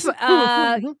sense.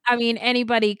 I mean,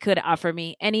 anybody could offer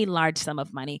me any large sum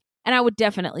of money, and I would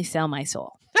definitely sell my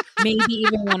soul. Maybe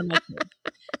even one of my kids.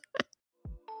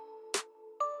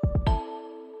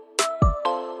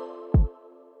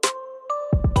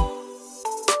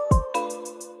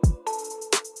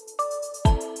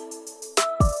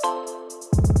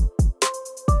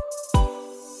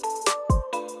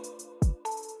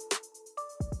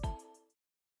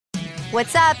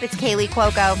 What's up? It's Kaylee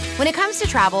Cuoco. When it comes to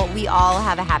travel, we all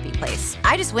have a happy place.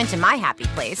 I just went to my happy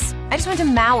place. I just went to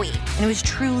Maui, and it was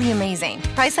truly amazing.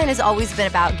 Priceline has always been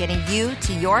about getting you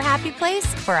to your happy place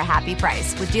for a happy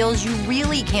price with deals you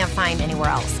really can't find anywhere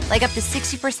else. Like up to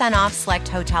 60% off select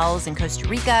hotels in Costa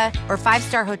Rica or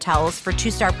 5-star hotels for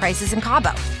 2-star prices in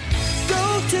Cabo.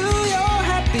 Go to your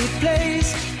happy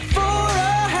place for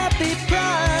a happy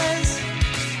price.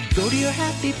 Go to your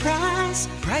happy price,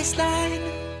 Priceline.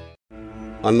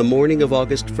 On the morning of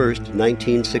August 1st,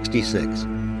 1966,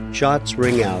 shots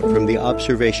ring out from the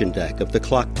observation deck of the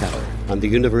clock tower on the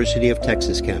University of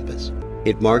Texas campus.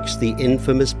 It marks the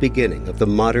infamous beginning of the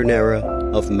modern era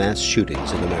of mass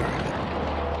shootings in America.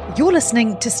 You're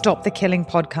listening to Stop the Killing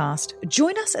podcast.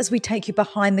 Join us as we take you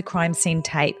behind the crime scene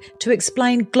tape to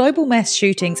explain global mass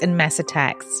shootings and mass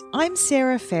attacks. I'm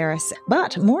Sarah Ferris,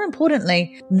 but more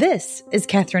importantly, this is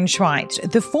Catherine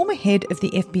Schweit, the former head of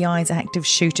the FBI's active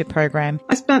shooter program.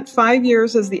 I spent 5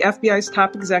 years as the FBI's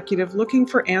top executive looking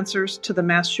for answers to the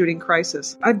mass shooting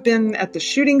crisis. I've been at the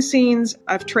shooting scenes.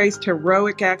 I've traced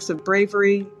heroic acts of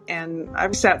bravery, and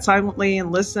I've sat silently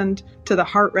and listened to the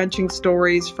heart-wrenching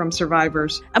stories from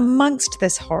survivors. Amongst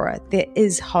this horror, there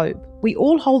is hope. We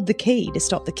all hold the key to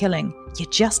stop the killing. You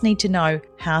just need to know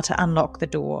how to unlock the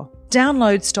door.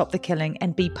 Download Stop the Killing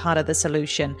and be part of the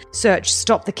solution. Search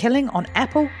Stop the Killing on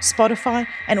Apple, Spotify,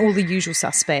 and all the usual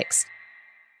suspects.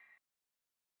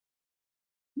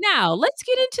 Now, let's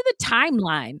get into the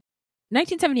timeline.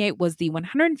 1978 was the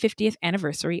 150th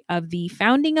anniversary of the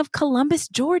founding of Columbus,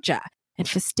 Georgia, and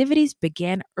festivities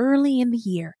began early in the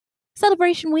year.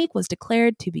 Celebration Week was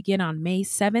declared to begin on May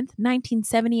 7th,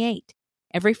 1978.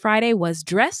 Every Friday was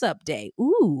Dress Up Day.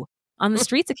 Ooh. On the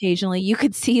streets, occasionally, you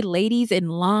could see ladies in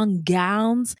long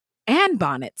gowns and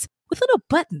bonnets with little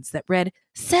buttons that read,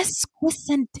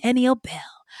 Sesquicentennial Bell.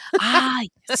 Ah,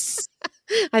 yes.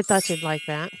 I thought you'd like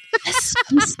that.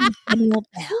 Sesquicentennial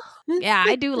Bell. Yeah,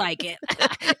 I do like it,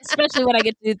 especially when I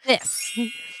get to do this.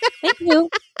 Thank you.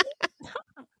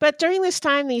 But during this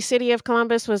time, the city of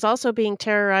Columbus was also being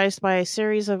terrorized by a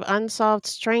series of unsolved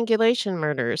strangulation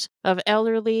murders of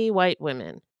elderly white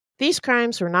women. These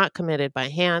crimes were not committed by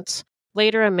Hance.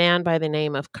 Later, a man by the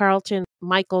name of Carlton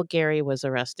Michael Gary was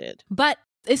arrested. But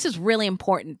this is really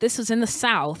important. This is in the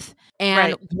South,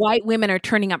 and white women are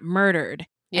turning up murdered.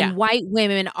 Yeah. And white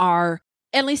women are,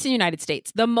 at least in the United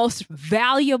States, the most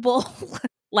valuable,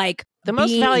 the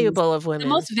most valuable of women.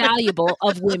 The most valuable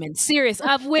of women. Serious,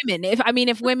 of women.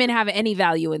 If women have any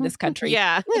value in this country.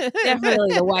 Yeah.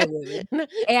 Definitely the white women.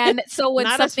 And so when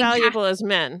not something as valuable as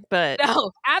men, but.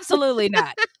 No, absolutely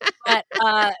not. But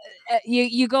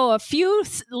you go a few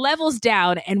levels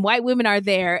down and white women are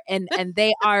there and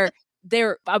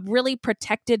they're a really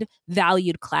protected,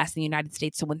 valued class in the United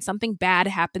States. So when something bad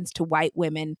happens to white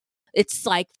women, it's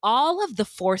like all of the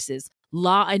forces,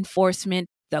 law enforcement,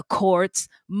 the courts,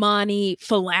 money,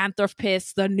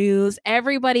 philanthropists, the news,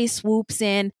 everybody swoops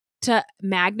in to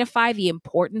magnify the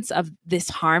importance of this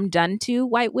harm done to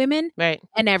white women. Right.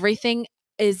 And everything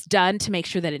is done to make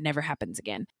sure that it never happens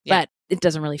again. Yeah. But it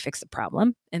doesn't really fix the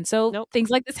problem. And so things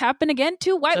like this happen again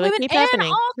to white women and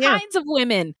all kinds of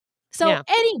women. So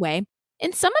anyway,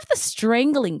 in some of the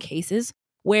strangling cases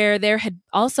where there had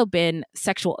also been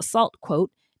sexual assault, quote,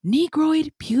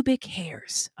 Negroid pubic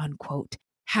hairs, unquote,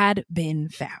 had been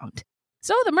found.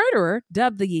 So the murderer,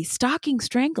 dubbed the stalking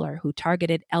strangler who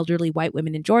targeted elderly white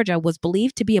women in Georgia, was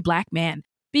believed to be a black man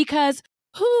because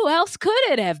who else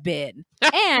could it have been?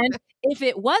 And if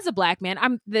it was a black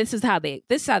man, this is how they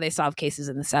solve cases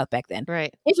in the South back then.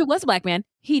 Right. If it was a black man,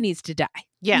 he needs to die.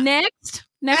 Yeah.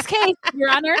 Next case,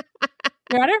 Your Honor.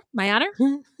 Your Honor, my honor.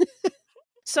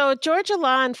 So Georgia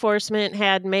law enforcement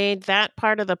had made that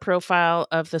part of the profile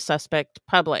of the suspect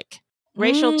public.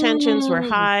 Racial tensions were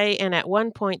high, and at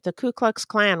one point, the Ku Klux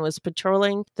Klan was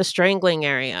patrolling the strangling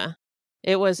area.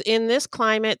 It was in this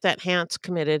climate that Hance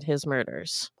committed his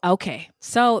murders. Okay,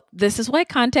 so this is why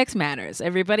context matters.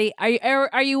 Everybody,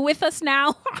 are you with us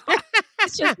now?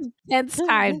 It's just a tense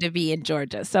time to be in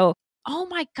Georgia. So, oh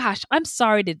my gosh, I'm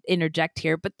sorry to interject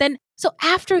here, but then, so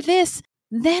after this,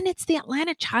 then it's the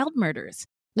Atlanta child murders.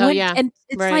 And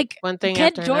it's like, one thing can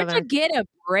after Georgia another. get a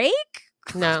break?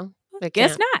 No, they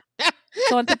Guess can't. not.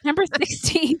 So on September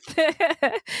 16th,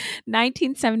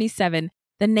 1977,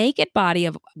 the naked body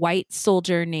of a white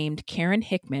soldier named Karen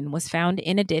Hickman was found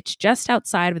in a ditch just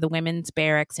outside of the women's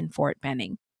barracks in Fort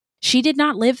Benning. She did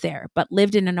not live there, but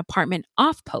lived in an apartment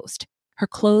off post. Her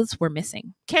clothes were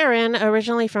missing. Karen,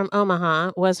 originally from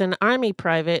Omaha, was an Army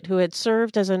private who had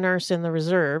served as a nurse in the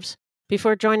reserves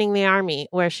before joining the Army,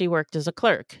 where she worked as a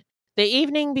clerk. The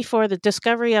evening before the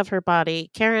discovery of her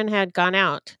body, Karen had gone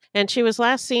out, and she was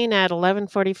last seen at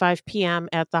 11:45 p.m.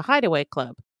 at the Hideaway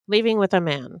Club, leaving with a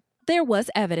man. There was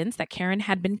evidence that Karen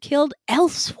had been killed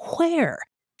elsewhere.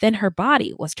 Then her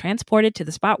body was transported to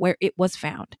the spot where it was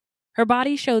found. Her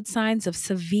body showed signs of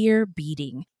severe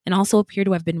beating and also appeared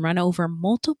to have been run over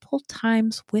multiple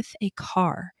times with a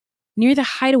car. Near the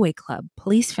Hideaway Club,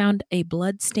 police found a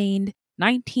blood-stained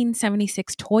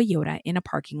 1976 Toyota in a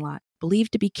parking lot,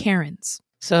 believed to be Karen's.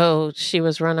 So she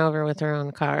was run over with her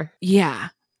own car. Yeah.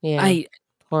 Yeah.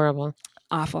 Horrible.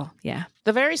 Awful. Yeah.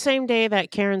 The very same day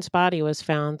that Karen's body was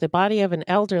found, the body of an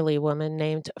elderly woman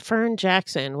named Fern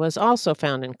Jackson was also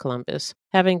found in Columbus,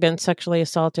 having been sexually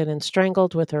assaulted and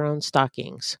strangled with her own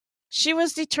stockings. She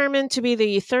was determined to be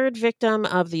the third victim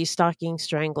of the stalking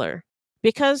strangler.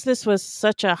 Because this was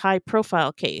such a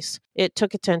high-profile case, it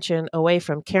took attention away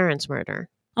from Karen's murder.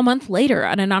 A month later,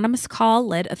 an anonymous call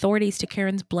led authorities to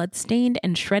Karen's blood-stained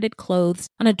and shredded clothes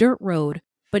on a dirt road,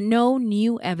 but no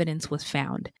new evidence was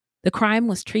found. The crime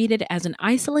was treated as an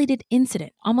isolated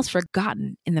incident, almost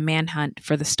forgotten in the manhunt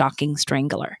for the stalking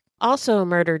strangler. Also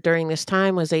murdered during this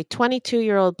time was a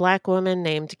 22-year-old Black woman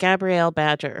named Gabrielle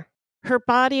Badger. Her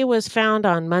body was found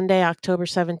on Monday, October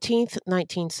 17th,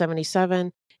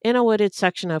 1977, in a wooded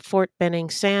section of Fort Benning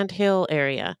Sand Hill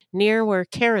area, near where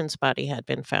Karen's body had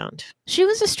been found. She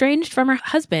was estranged from her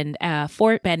husband, a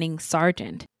Fort Benning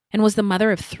sergeant, and was the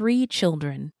mother of 3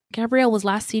 children. Gabrielle was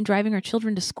last seen driving her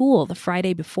children to school the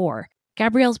Friday before.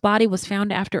 Gabrielle's body was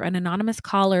found after an anonymous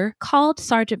caller called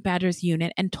Sergeant Badger's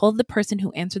unit and told the person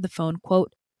who answered the phone,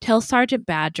 quote, "Tell Sergeant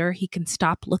Badger he can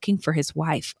stop looking for his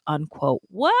wife," unquote.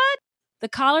 What? The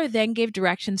caller then gave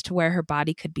directions to where her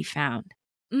body could be found.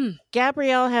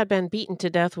 Gabrielle had been beaten to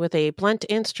death with a blunt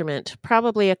instrument,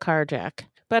 probably a car jack,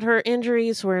 but her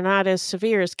injuries were not as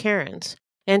severe as Karen's,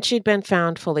 and she'd been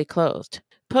found fully clothed.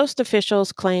 Post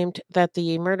officials claimed that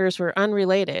the murders were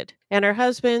unrelated, and her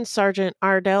husband, Sergeant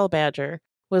Ardell Badger,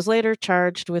 was later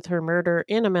charged with her murder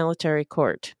in a military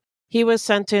court. He was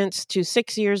sentenced to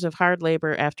 6 years of hard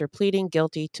labor after pleading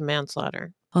guilty to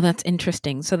manslaughter. Oh, that's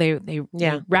interesting. So they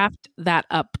wrapped that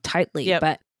up tightly,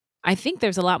 but I think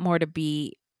there's a lot more to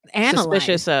be analyzed.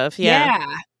 Suspicious of, yeah.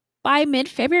 By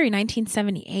mid-February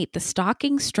 1978, the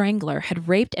stalking strangler had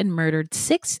raped and murdered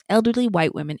 6 elderly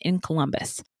white women in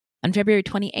Columbus. On February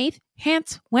 28th,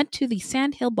 Hance went to the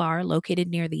Sand Hill bar located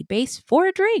near the base for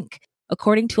a drink.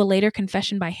 According to a later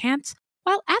confession by Hance,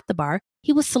 while at the bar,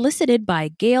 he was solicited by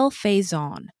Gail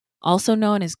Faison, also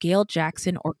known as Gail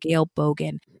Jackson or Gail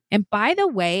Bogan. And by the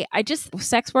way,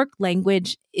 sex work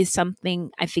language is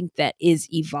something I think that is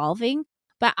evolving,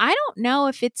 but I don't know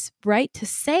if it's right to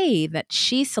say that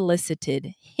she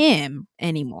solicited him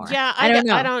anymore. Yeah, I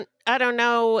don't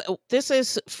know. This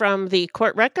is from the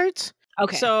court records.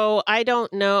 Okay. So I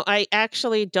don't know. I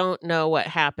actually don't know what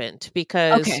happened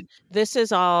because this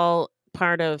is all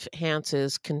part of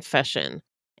Hance's confession.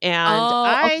 And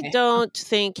I don't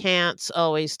think Hance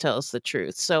always tells the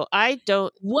truth. So I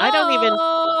don't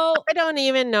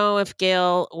even know if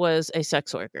Gail was a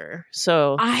sex worker.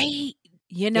 So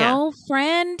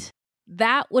friend,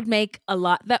 that would make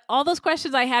all those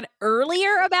questions I had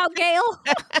earlier about Gail,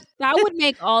 that would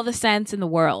make all the sense in the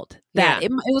world. That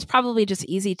it was probably just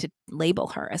easy to label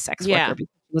her a sex worker because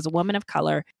she was a woman of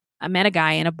color. I met a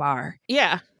guy in a bar.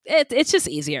 Yeah. It's just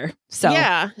easier. So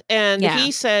and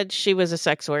he said she was a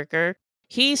sex worker.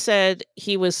 He said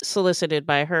he was solicited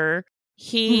by her.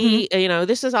 He,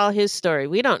 this is all his story.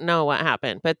 We don't know what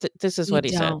happened, but this is what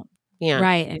he said. Yeah.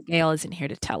 Right. And Gail isn't here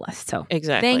to tell us. So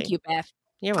exactly. Thank you, Beth.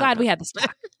 You're glad welcome. we had this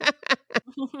talk.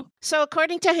 So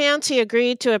according to Hance, he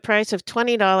agreed to a price of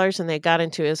 $20 and they got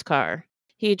into his car.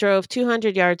 He drove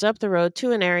 200 yards up the road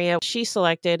to an area she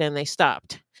selected and they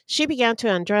stopped. She began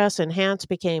to undress and Hance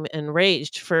became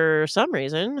enraged for some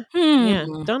reason. Yeah,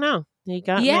 don't know. He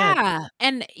got mad.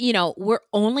 And, we're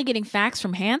only getting facts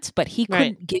from Hance, but he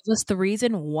couldn't give us the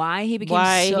reason why he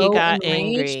became so he got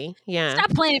enraged. Angry. Yeah.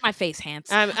 Stop playing in my face,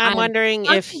 Hance. I'm wondering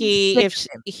if he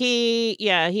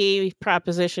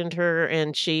propositioned her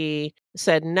and she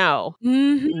said no.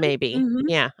 Maybe.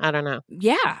 Yeah, I don't know.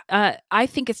 Yeah, I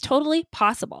think it's totally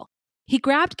possible. He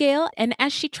grabbed Gail, and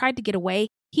as she tried to get away,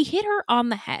 he hit her on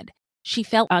the head. She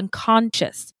fell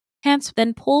unconscious. Hance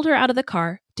then pulled her out of the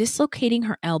car, dislocating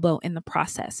her elbow in the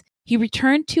process. He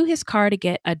returned to his car to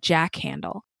get a jack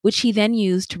handle, which he then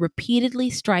used to repeatedly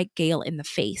strike Gail in the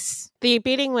face. The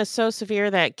beating was so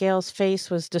severe that Gail's face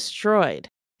was destroyed,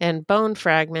 and bone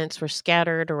fragments were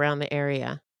scattered around the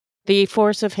area. The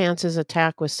force of Hance's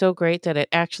attack was so great that it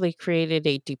actually created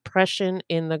a depression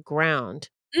in the ground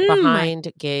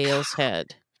behind Gail's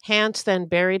head. Hance then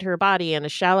buried her body in a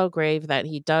shallow grave that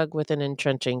he dug with an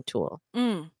entrenching tool.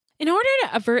 In order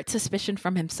to avert suspicion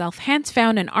from himself, Hance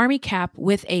found an army cap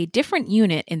with a different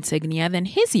unit insignia than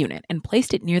his unit and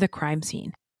placed it near the crime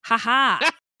scene. Ha!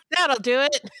 That'll do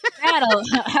it.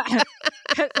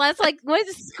 That's like, what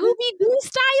is it, Scooby-Doo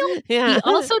style? Yeah. He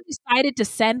also decided to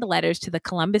send letters to the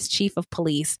Columbus chief of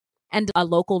police and a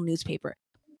local newspaper.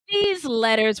 These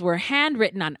letters were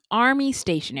handwritten on army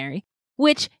stationery,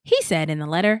 which he said in the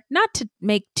letter not to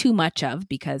make too much of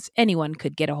because anyone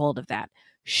could get a hold of that.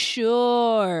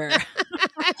 Sure.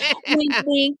 Wink,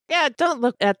 wink. Yeah, don't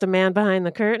look at the man behind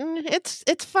the curtain. It's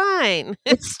fine.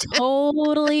 It's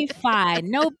totally fine.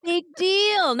 No big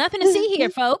deal. Nothing to see here,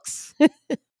 folks.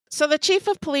 So the chief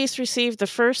of police received the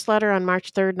first letter on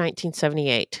March 3rd,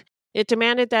 1978. It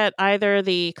demanded that either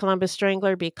the Columbus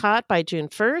Strangler be caught by June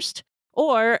 1st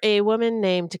or a woman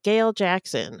named Gail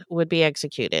Jackson would be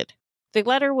executed. The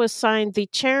letter was signed the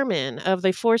chairman of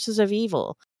the Forces of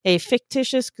Evil, a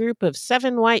fictitious group of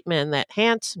 7 white men that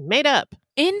Hance made up.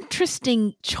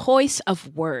 Interesting choice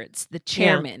of words, the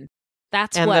chairman.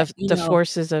 That's and what the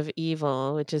forces of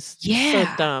evil, which is so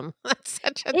dumb. That's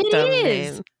such a dumb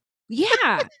name.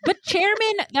 Yeah, but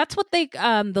chairman, that's what they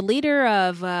the leader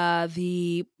of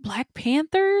the Black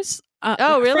Panthers.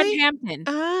 Really? Fred Hampton.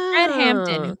 Fred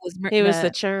Hampton, who was he was the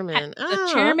chairman. The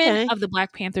chairman of the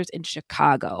Black Panthers in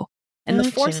Chicago. And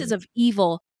the forces of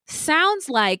evil sounds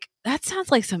like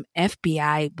some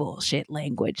FBI bullshit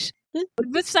language.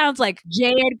 This sounds like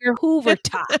J. Edgar Hoover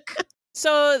talk.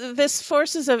 So this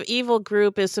forces of evil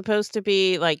group is supposed to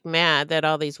be like mad that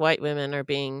all these white women are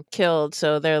being killed.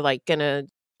 So they're like going to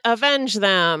avenge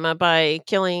them by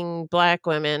killing Black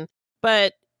women.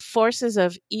 But forces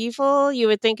of evil, you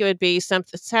would think it would be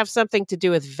have something to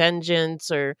do with vengeance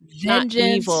or not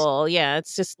evil. Yeah,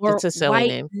 it's just it's a silly white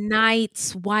name.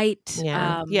 Knights, white.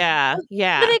 Yeah. What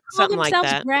do they call something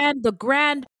themselves? Like that.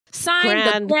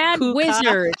 The Grand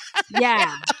Wizard.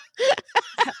 Yeah.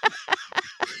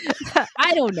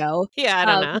 I don't know. Yeah, I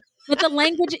don't know. But the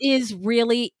language is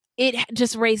really, it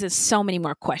just raises so many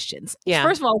more questions. Yeah.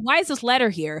 First of all, why is this letter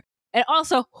here? And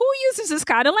also, who uses this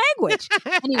kind of language?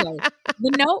 Anyway,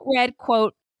 the note read,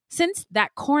 quote, "Since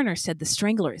that coroner said the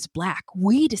strangler is Black,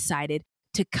 we decided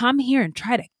to come here and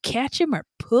try to catch him or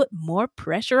put more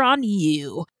pressure on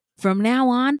you. From now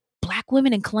on, Black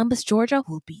women in Columbus, Georgia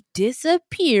will be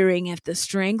disappearing if the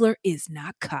strangler is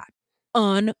not caught."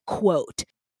 Unquote.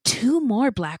 2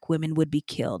 more Black women would be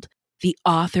killed, the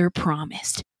author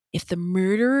promised, if the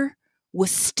murderer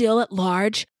was still at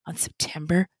large on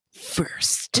September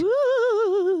 1st.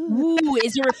 Ooh,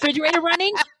 is the refrigerator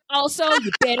running? Also,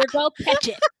 you better go catch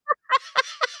it.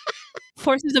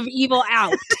 Forces of evil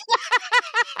out.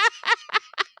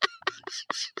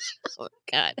 Oh,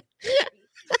 God.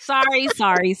 Sorry.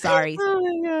 Oh,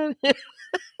 my God.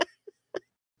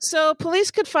 So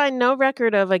police could find no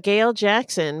record of a Gail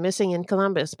Jackson missing in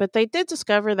Columbus, but they did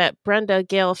discover that Brenda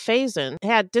Gail Faison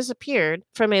had disappeared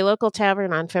from a local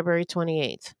tavern on February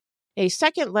 28th. A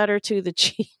second letter to the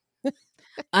chief.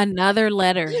 Another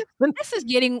letter. This is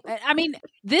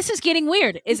getting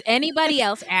weird. Is anybody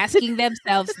else asking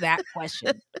themselves that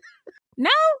question?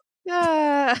 No?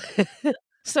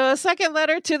 So a second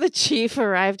letter to the chief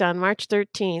arrived on March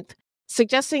 13th,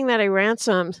 suggesting that a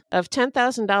ransom of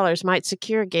 $10,000 might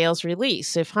secure Gail's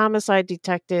release if homicide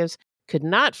detectives could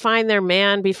not find their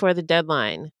man before the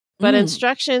deadline. But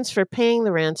instructions for paying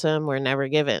the ransom were never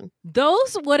given.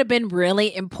 Those would have been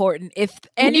really important if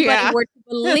anybody were to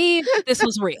believe this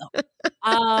was real.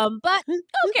 But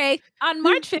okay. On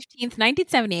March 15th,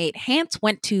 1978, Hance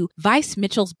went to Vice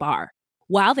Mitchell's bar.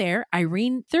 While there,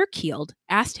 Irene Thurkield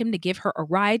asked him to give her a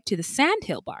ride to the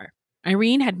Sandhill bar.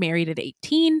 Irene had married at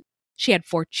 18. She had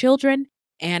 4 children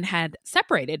and had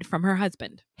separated from her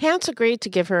husband. Hance agreed to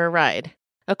give her a ride.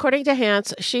 According to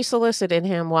Hance, she solicited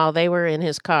him while they were in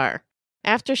his car.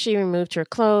 After she removed her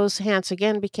clothes, Hance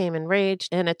again became enraged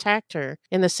and attacked her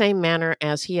in the same manner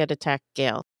as he had attacked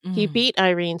Gail. He beat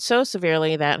Irene so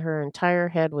severely that her entire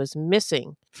head was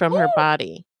missing from her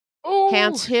body.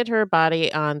 Hance hid her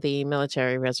body on the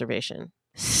military reservation.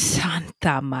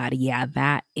 Santa Maria,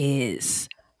 that is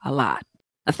a lot.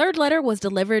 A third letter was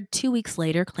delivered 2 weeks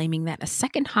later, claiming that a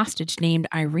second hostage named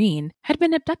Irene had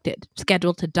been abducted,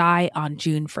 scheduled to die on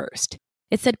June 1st.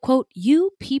 It said, quote, "You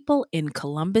people in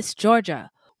Columbus, Georgia,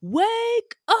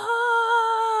 wake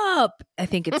up!" I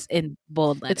think it's in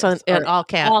bold letters. It's in all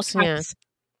caps. Yeah.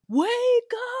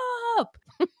 Wake up!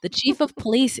 The chief of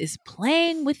police is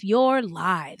playing with your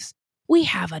lives. We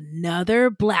have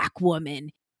another Black woman.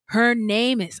 Her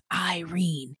name is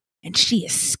Irene, and she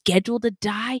is scheduled to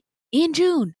die in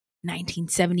June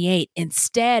 1978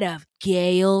 instead of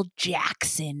Gail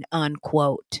Jackson,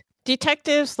 unquote.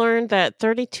 Detectives learned that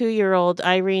 32-year-old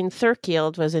Irene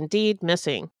Thurkield was indeed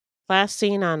missing, last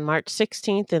seen on March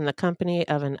 16th in the company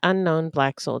of an unknown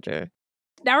Black soldier.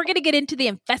 Now we're going to get into the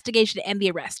investigation and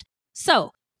the arrest.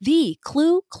 So, the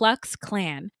Ku Klux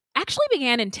Klan actually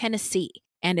began in Tennessee,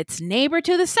 and its neighbor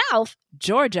to the south,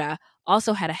 Georgia,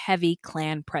 also had a heavy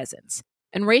Klan presence.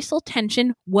 And racial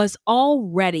tension was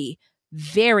already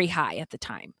very high at the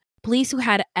time. Police who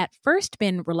had at first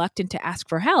been reluctant to ask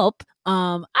for help,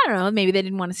 I don't know, maybe they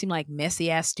didn't want to seem like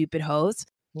messy-ass stupid hoes,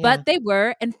 but they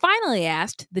were, and finally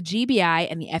asked the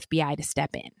GBI and the FBI to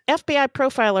step in. FBI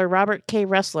profiler Robert K.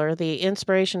 Ressler, the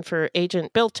inspiration for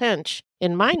Agent Bill Tench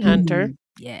in Mindhunter,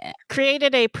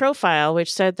 created a profile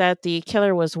which said that the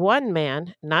killer was one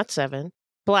man, not 7,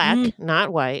 Black,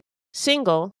 not white,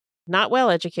 single, not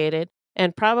well-educated,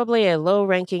 and probably a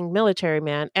low-ranking military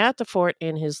man at the fort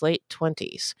in his late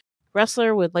 20s.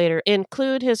 Ressler would later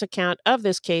include his account of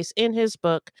this case in his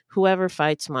book, Whoever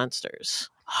Fights Monsters.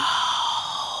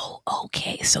 Oh,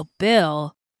 okay. So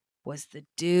Bill was the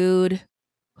dude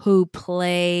who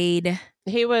played...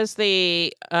 He was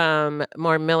the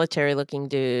more military-looking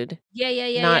dude.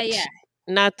 Yeah.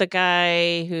 Not the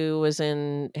guy who was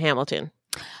in Hamilton.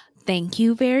 Thank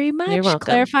you very much. You're welcome.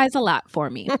 Clarifies a lot for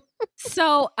me.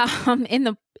 So, in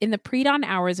the pre-dawn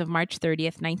hours of March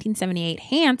 30th, 1978,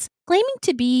 Hance, claiming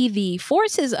to be the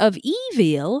forces of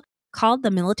evil, called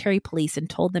the military police and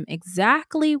told them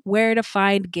exactly where to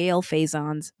find Gail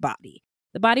Faison's body.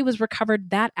 The body was recovered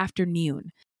that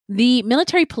afternoon. The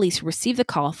military police received the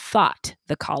call, thought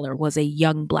the caller was a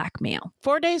young black male.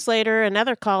 4 days later,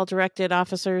 another call directed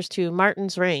officers to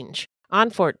Martin's Range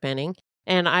on Fort Benning,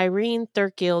 and Irene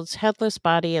Thurkild's headless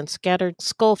body and scattered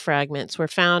skull fragments were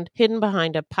found hidden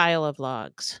behind a pile of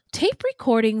logs. Tape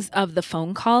recordings of the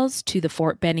phone calls to the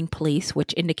Fort Benning police,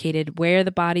 which indicated where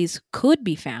the bodies could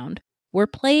be found, were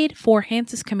played for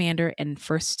Hance's commander and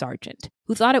first sergeant,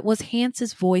 who thought it was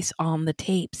Hance's voice on the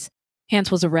tapes. Hance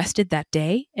was arrested that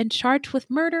day and charged with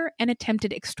murder and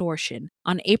attempted extortion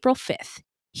on April 5th.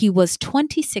 He was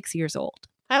 26 years old.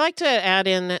 I like to add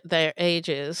in their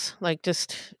ages. Like,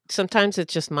 just sometimes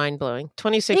it's just mind-blowing.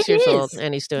 26 years old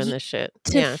and he's doing this shit.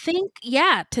 To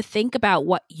think about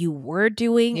what you were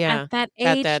doing at that age.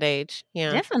 At that age,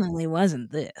 yeah. Definitely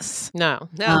wasn't this. No.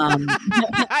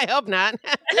 I hope not.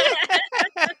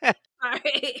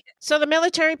 Sorry. So the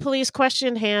military police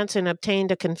questioned Hance and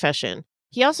obtained a confession.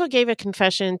 He also gave a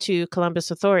confession to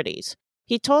Columbus authorities.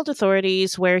 He told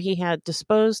authorities where he had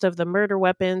disposed of the murder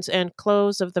weapons and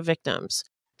clothes of the victims.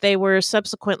 They were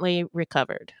subsequently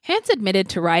recovered. Hance admitted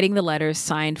to writing the letters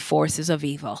signed Forces of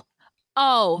Evil.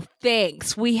 Oh,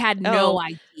 thanks. We had no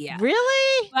idea.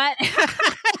 Really? But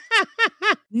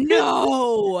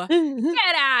no,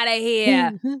 get out of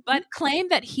here. But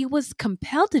claimed that he was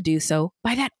compelled to do so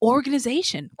by that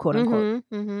organization, quote unquote.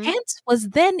 Hance was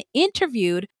then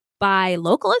interviewed by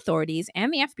local authorities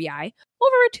and the FBI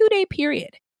over a 2-day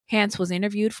period. Hance was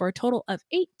interviewed for a total of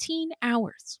 18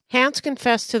 hours. Hance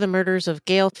confessed to the murders of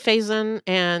Gail Faison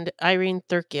and Irene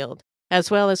Thurkild,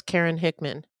 as well as Karen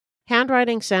Hickman.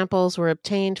 Handwriting samples were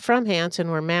obtained from Hance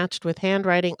and were matched with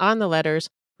handwriting on the letters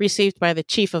received by the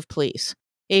chief of police.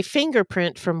 A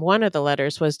fingerprint from one of the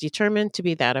letters was determined to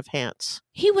be that of Hance.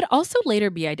 He would also later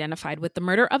be identified with the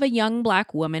murder of a young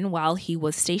black woman while he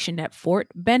was stationed at Fort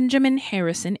Benjamin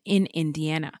Harrison in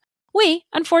Indiana. We,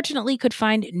 unfortunately, could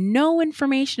find no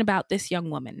information about this young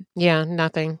woman. Yeah,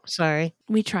 nothing. Sorry.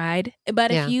 We tried.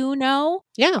 But if you know,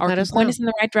 or can point us in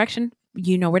the right direction,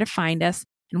 you know where to find us,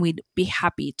 and we'd be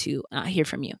happy to hear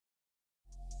from you.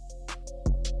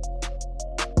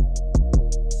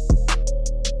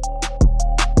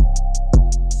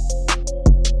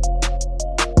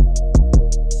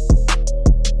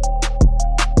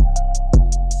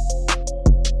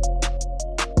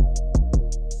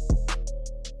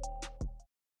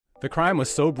 The crime was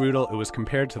so brutal it was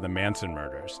compared to the Manson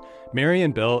murders. Mary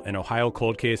and Bill, an Ohio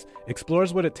cold case,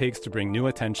 explores what it takes to bring new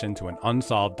attention to an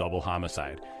unsolved double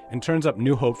homicide and turns up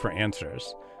new hope for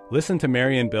answers. Listen to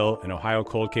Mary and Bill, an Ohio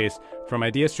cold case from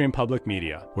IdeaStream Public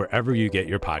Media, wherever you get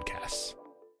your podcasts.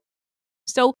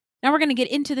 So now we're going to get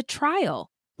into the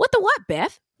trial. What the what,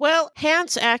 Beth? Well,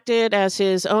 Hance acted as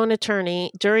his own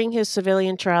attorney during his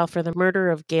civilian trial for the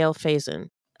murder of Gail Faison.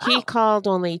 He called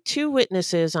only 2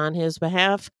 witnesses on his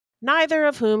behalf, neither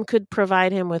of whom could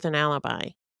provide him with an alibi.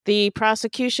 The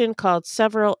prosecution called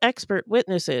several expert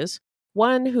witnesses,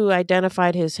 one who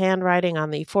identified his handwriting on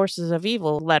the Forces of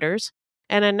Evil letters,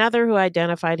 and another who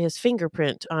identified his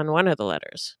fingerprint on one of the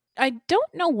letters. I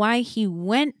don't know why he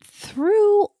went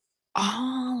through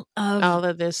all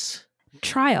of this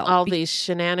trial. All these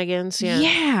shenanigans,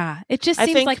 Yeah, it just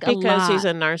seems like a lot. I think because he's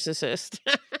a narcissist.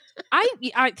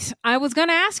 I was going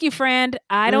to ask you, friend.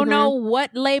 I don't know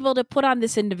what label to put on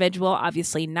this individual.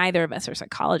 Obviously, neither of us are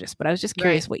psychologists, but I was just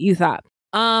curious what you thought.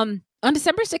 On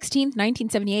December 16th,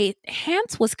 1978,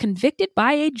 Hance was convicted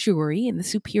by a jury in the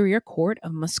Superior Court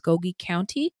of Muskogee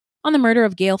County on the murder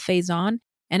of Gail Faison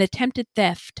and attempted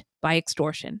theft by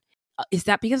extortion. Is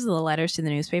that because of the letters to the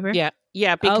newspaper?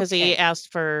 Yeah, because he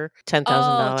asked for $10,000.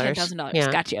 $10,000.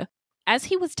 Yeah. Gotcha. As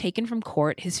he was taken from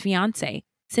court, his fiancée,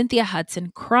 Cynthia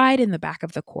Hudson, cried in the back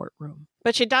of the courtroom.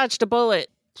 But she dodged a bullet.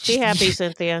 Be happy,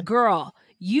 Cynthia. Girl,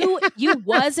 you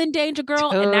was in danger,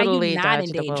 girl, totally, and now you're not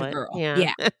in danger, girl.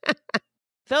 Yeah.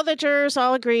 Though the jurors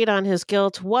all agreed on his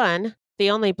guilt, one,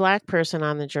 the only black person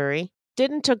on the jury,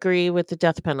 didn't agree with the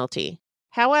death penalty.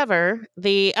 However,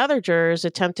 the other jurors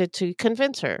attempted to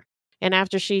convince her. And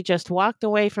after she just walked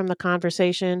away from the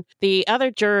conversation, the other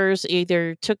jurors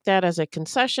either took that as a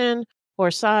concession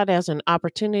or saw it as an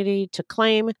opportunity to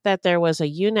claim that there was a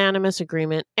unanimous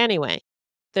agreement anyway.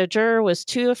 The juror was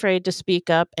too afraid to speak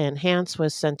up, and Hance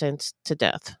was sentenced to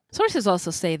death. Sources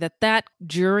also say that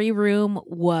jury room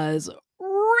was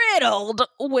riddled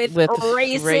with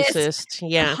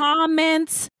racist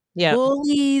comments,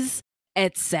 bullies,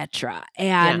 etc.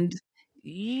 And,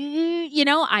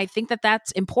 I think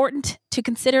that's important to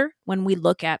consider when we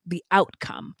look at the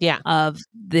outcome of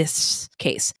this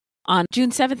case. On June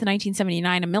 7th,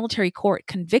 1979, a military court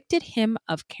convicted him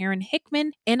of Karen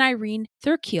Hickman and Irene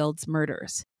Thurkild's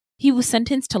murders. He was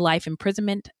sentenced to life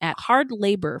imprisonment at hard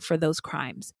labor for those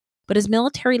crimes, but his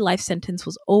military life sentence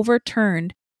was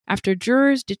overturned after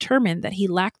jurors determined that he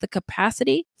lacked the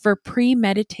capacity for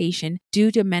premeditation due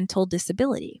to mental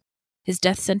disability. His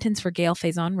death sentence for Gail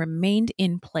Faison remained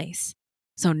in place.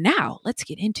 So now let's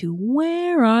get into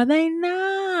where are they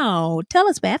now? Tell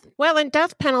us, Beth. Well, in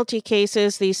death penalty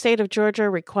cases, the state of Georgia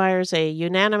requires a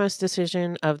unanimous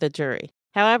decision of the jury.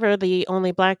 However, the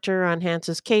only black juror on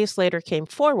Hance's case later came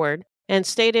forward and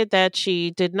stated that she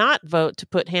did not vote to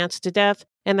put Hance to death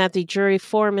and that the jury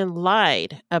foreman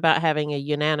lied about having a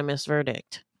unanimous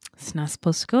verdict. It's not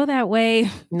supposed to go that way.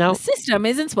 No. The system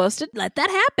isn't supposed to let that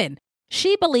happen.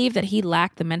 She believed that he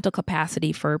lacked the mental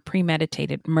capacity for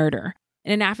premeditated murder.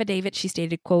 In an affidavit, she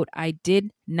stated, quote, "I did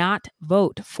not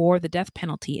vote for the death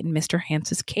penalty in Mr.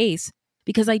 Hance's case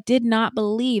because I did not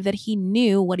believe that he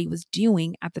knew what he was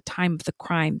doing at the time of the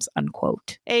crimes,"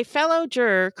 unquote. A fellow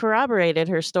juror corroborated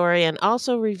her story and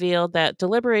also revealed that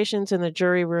deliberations in the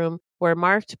jury room were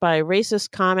marked by racist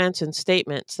comments and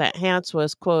statements that Hance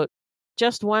was, quote,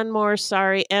 "just one more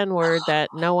sorry N-word that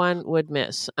no one would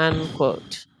miss,"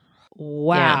 unquote.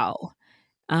 Wow.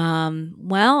 Yeah.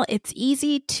 Well, it's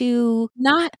easy to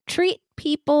not treat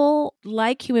people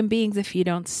like human beings if you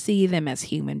don't see them as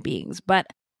human beings. But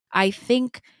I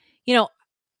think,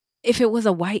 if it was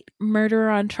a white murderer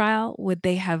on trial, would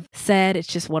they have said it's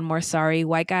just one more sorry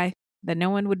white guy that no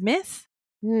one would miss?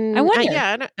 I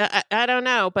wonder. I don't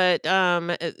know, but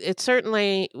it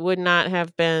certainly would not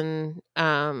have been.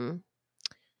 I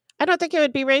don't think it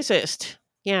would be racist.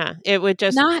 Yeah, it would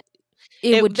just not.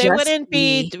 They wouldn't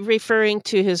be referring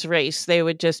to his race. They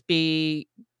would just be,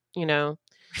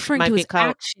 referring to his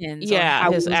actions.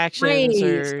 Yeah, his actions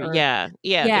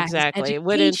exactly. It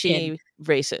wouldn't be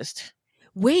racist.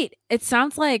 Wait, it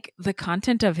sounds like the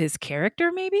content of his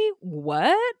character, maybe?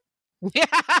 What?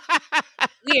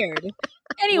 Weird.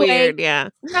 Anyway, weird, yeah.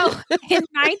 No,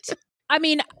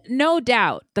 no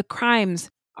doubt the crimes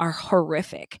are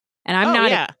horrific. And I'm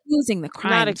not excusing the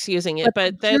crime. Not excusing it,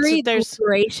 but there's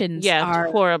deliberations are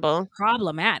horrible.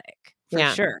 Problematic, for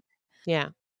sure. Yeah.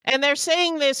 And they're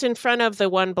saying this in front of the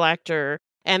one black juror,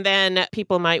 and then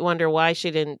people might wonder why she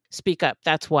didn't speak up.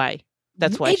 That's why.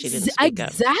 That's why she didn't speak up.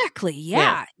 Exactly.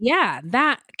 Yeah.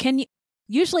 That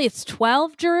usually it's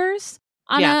 12 jurors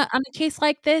on a case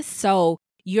like this. So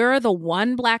you're the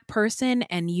one black person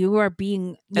and you are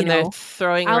being, they're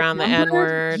throwing around the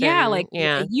N-word. Yeah,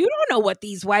 you don't know what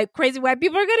these crazy white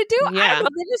people are going to do. Yeah. I don't know.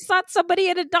 They just saw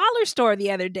somebody at a dollar store the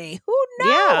other day. Who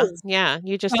knows? Yeah.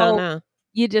 You just don't know.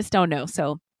 You just don't know.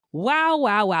 So,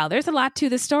 wow. There's a lot to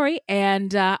the story,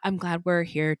 and I'm glad we're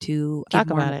here to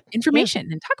talk about it, information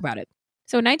and talk about it.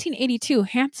 So, in 1982,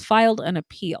 Hance filed an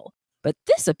appeal, but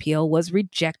this appeal was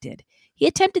rejected. He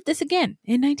attempted this again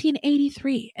in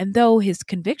 1983, and though his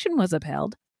conviction was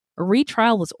upheld, a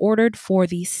retrial was ordered for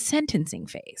the sentencing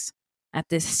phase. At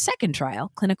this second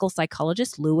trial, clinical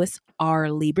psychologist Louis R.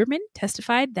 Lieberman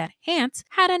testified that Hance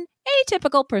had an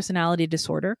atypical personality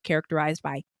disorder characterized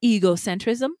by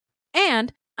egocentrism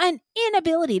and an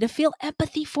inability to feel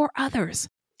empathy for others.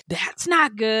 That's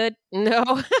not good.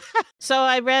 No. So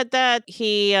I read that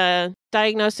he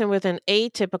diagnosed him with an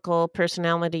atypical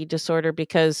personality disorder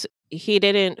because he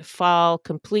didn't fall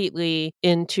completely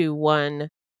into one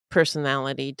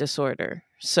personality disorder.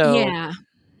 So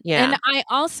yeah. And I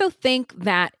also think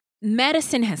that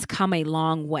medicine has come a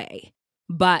long way,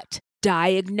 but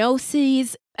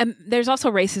diagnoses, there's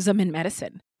also racism in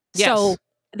medicine. Yes. So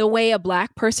the way a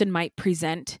black person might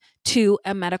present to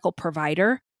a medical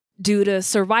provider due to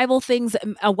survival things,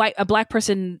 a black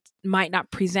person might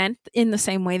not present in the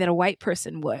same way that a white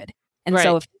person would. And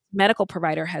so if a medical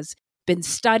provider has been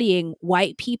studying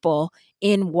white people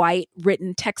in white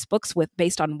written textbooks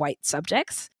based on white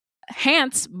subjects,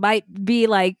 Hance might be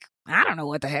like, I don't know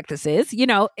what the heck this is,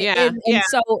 Yeah.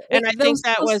 So, I think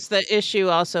that was the issue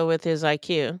also with his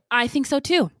IQ. I think so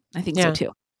too.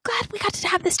 Glad we got to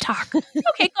have this talk.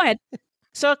 Okay, go ahead.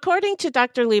 So according to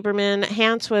Dr. Lieberman,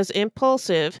 Hance was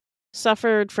impulsive,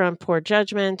 suffered from poor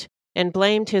judgment, and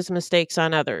blamed his mistakes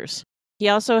on others. He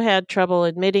also had trouble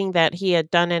admitting that he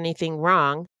had done anything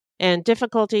wrong and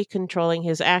difficulty controlling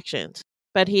his actions.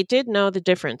 but he did know the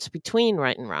difference between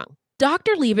right and wrong.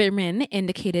 Dr. Lieberman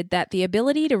indicated that the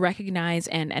ability to recognize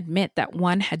and admit that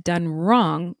one had done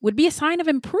wrong would be a sign of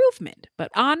improvement, but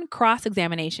on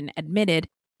cross-examination admitted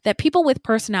that people with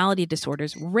personality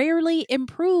disorders rarely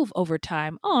improve over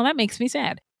time. Oh, that makes me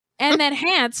sad. And that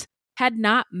Hance had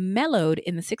not mellowed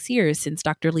in the 6 years since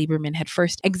Dr. Lieberman had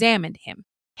first examined him.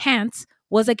 Hance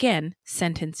was again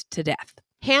sentenced to death.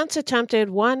 Hance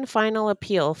attempted one final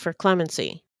appeal for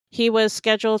clemency. He was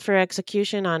scheduled for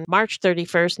execution on March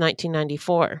 31st,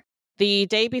 1994. The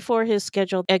day before his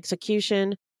scheduled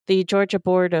execution, the Georgia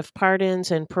Board of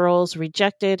Pardons and Paroles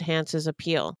rejected Hance's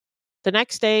appeal. The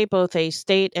next day, both a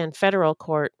state and federal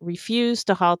court refused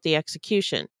to halt the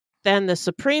execution. Then the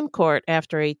Supreme Court,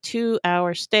 after a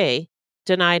 2-hour stay,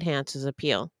 denied Hance's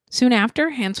appeal. Soon after,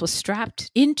 Hance was strapped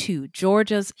into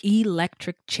Georgia's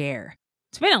electric chair.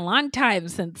 It's been a long time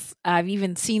since I've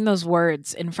even seen those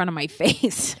words in front of my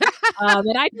face.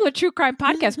 That I do a true crime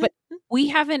podcast, but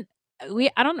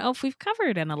I don't know if we've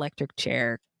covered an electric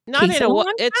chair. Not in a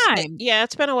long time. Yeah,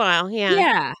 it's been a while. Yeah.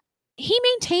 Yeah. He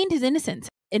maintained his innocence.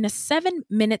 In a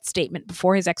 7-minute statement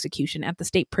before his execution at the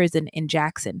state prison in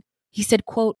Jackson, he said,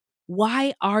 quote,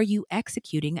 "Why are you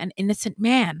executing an innocent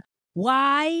man?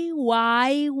 Why,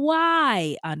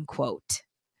 unquote."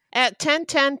 At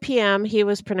 10:10 p.m., he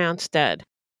was pronounced dead.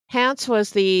 Hance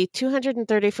was the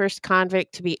 231st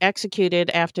convict to be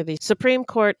executed after the Supreme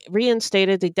Court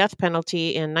reinstated the death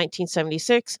penalty in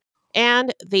 1976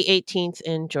 and the 18th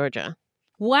in Georgia.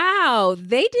 Wow,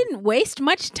 they didn't waste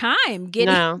much time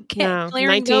clearing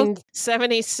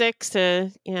 1976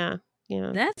 to, yeah.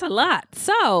 That's a lot.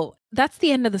 So that's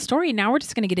the end of the story. Now we're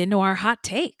just going to get into our hot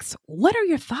takes. What are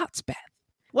your thoughts, Beth?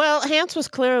 Well, Hance was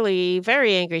clearly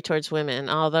very angry towards women,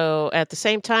 although at the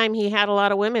same time, he had a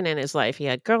lot of women in his life. He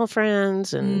had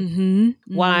girlfriends and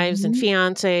wives and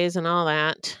fiancés and all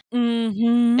that.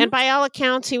 And by all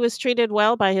accounts, he was treated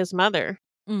well by his mother.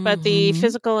 But the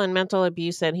physical and mental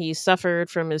abuse that he suffered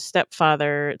from his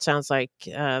stepfather, it sounds like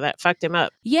that fucked him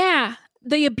up. Yeah,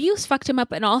 the abuse fucked him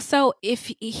up. And also,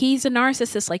 if he's a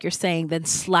narcissist, like you're saying, then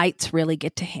slights really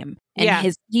get to him.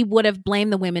 And he would have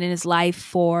blamed the women in his life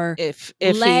for if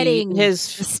letting his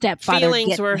stepfather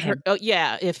feelings get were to him. hurt. Oh,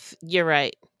 yeah, if you're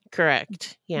right.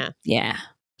 Correct. Yeah. Yeah.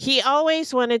 He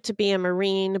always wanted to be a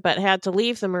Marine, but had to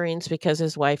leave the Marines because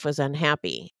his wife was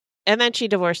unhappy. And then she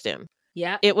divorced him.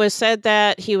 Yeah. It was said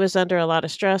that he was under a lot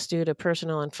of stress due to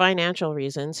personal and financial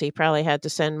reasons. He probably had to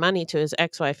send money to his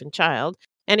ex-wife and child.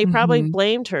 And he probably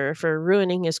blamed her for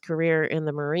ruining his career in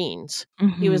the Marines.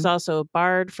 He was also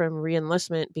barred from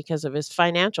reenlistment because of his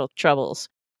financial troubles.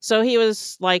 So he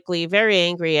was likely very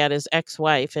angry at his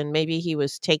ex-wife, and maybe he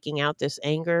was taking out this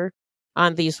anger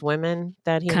on these women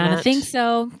that he Kind of met. think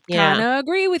so. Yeah. Kind of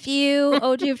agree with you,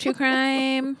 OG of True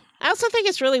Crime. I also think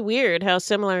it's really weird how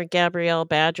similar Gabrielle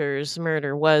Badger's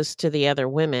murder was to the other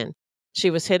women. She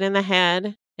was hit in the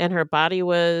head, and her body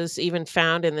was even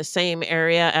found in the same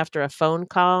area after a phone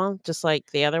call, just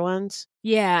like the other ones.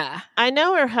 Yeah. I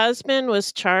know her husband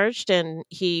was charged and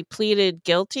he pleaded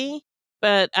guilty,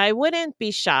 but I wouldn't be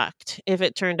shocked if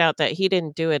it turned out that he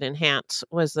didn't do it and Hance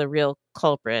was the real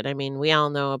culprit. I mean, we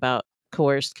all know about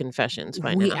coerced confessions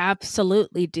by now. We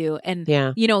absolutely do. And,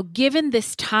 Yeah. Given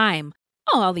this time,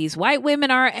 all these white women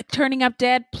are turning up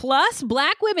dead, plus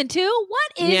black women too.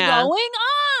 What is going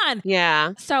on?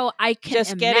 Yeah. So I can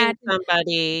just imagine getting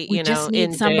somebody, we just need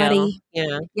in somebody. jail.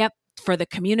 Yeah. Yep. For the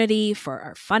community, for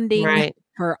our funding, Right.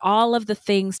 for all of the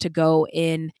things to go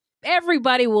in.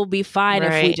 Everybody will be fine if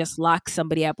we Right. just lock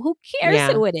somebody up. Who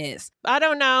cares who it is? I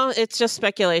don't know. It's just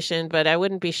speculation, but I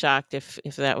wouldn't be shocked if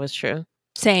that was true.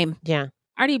 Same. Yeah.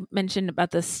 I already mentioned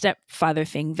about the stepfather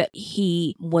thing, that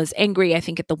he was angry, I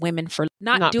think, at the women for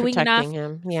not doing enough protecting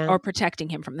him. Yeah. or protecting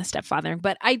him from the stepfather.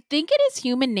 But I think it is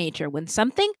human nature. When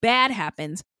something bad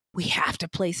happens, we have to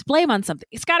place blame on something.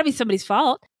 It's got to be somebody's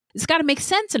fault. It's got to make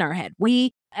sense in our head.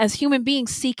 We, as human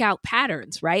beings, seek out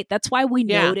patterns, right? That's why we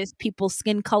notice people's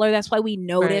skin color. That's why we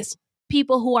notice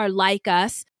people who are like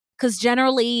us. Because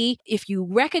generally, if you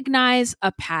recognize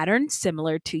a pattern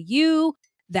similar to you,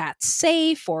 that's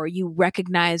safe, or you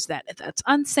recognize that that's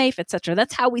unsafe, etc.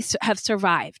 That's how we have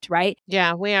survived, right?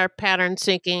 Yeah, we are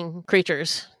pattern-seeking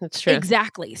creatures. That's true.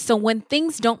 Exactly. So when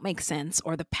things don't make sense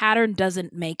or the pattern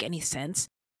doesn't make any sense,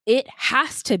 it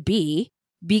has to be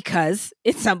because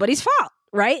it's somebody's fault,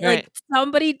 right? Like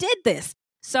somebody did this.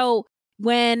 So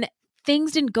when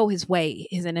things didn't go his way,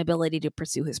 his inability to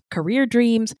pursue his career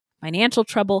dreams, financial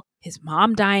trouble, his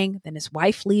mom dying, then his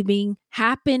wife leaving,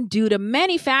 happened due to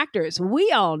many factors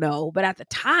we all know. But at the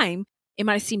time, it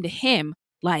might have seemed to him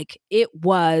Like it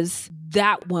was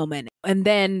that woman and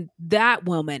then that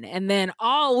woman and then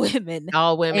all women.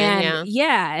 All women, and,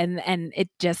 yeah. And it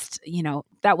just,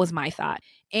 that was my thought.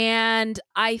 And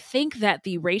I think that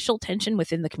the racial tension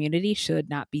within the community should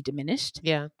not be diminished.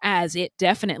 Yeah. As it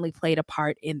definitely played a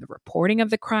part in the reporting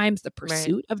of the crimes, the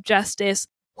pursuit of justice,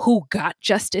 who got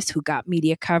justice, who got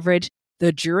media coverage,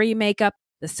 the jury makeup,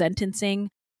 the sentencing.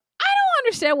 I don't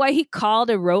understand why he called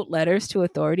and wrote letters to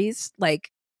authorities. Like,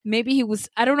 maybe he was,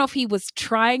 I don't know if he was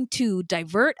trying to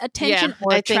divert attention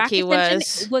or attract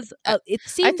attention. It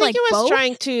seemed like he was both.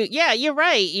 trying to, you're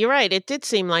right. It did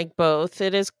seem like both.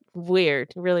 It is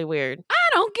weird, really weird. I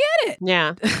don't get it.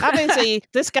 Yeah. Obviously,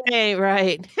 this guy ain't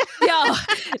right. No,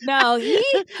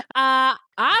 I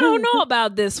don't know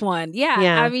about this one.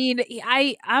 Yeah. I mean,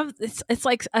 it's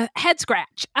like a head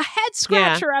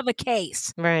scratcher of a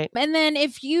case. Right. And then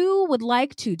if you would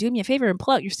like to do me a favor and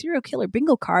pull out your serial killer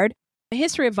bingo card, a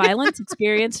history of violence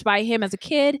experienced by him as a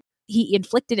kid, he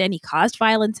inflicted and he caused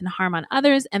violence and harm on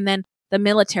others, and then the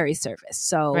military service.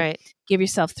 So give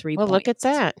yourself 3 points. Well, look at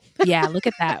that. Yeah, look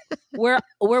at that. We're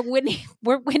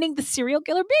winning the serial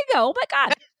killer bingo. Oh my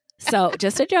God. So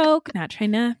just a joke, not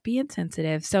trying to be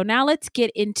insensitive. So now let's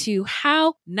get into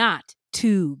how not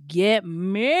to get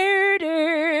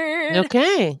murdered.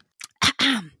 Okay.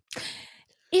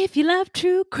 If you love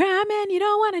true crime and you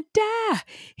don't want to die,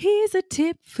 here's a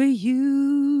tip for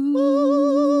you.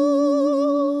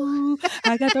 Ooh,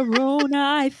 I got the Rona,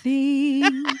 I think.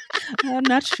 I'm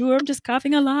not sure. I'm just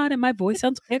coughing a lot and my voice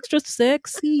sounds extra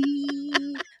sexy.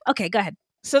 Okay, go ahead.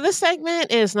 So this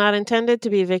segment is not intended to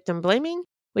be victim blaming.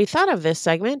 We thought of this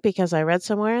segment because I read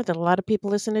somewhere that a lot of people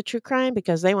listen to true crime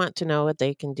because they want to know what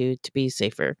they can do to be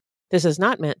safer. This is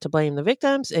not meant to blame the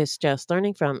victims. It's just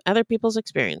learning from other people's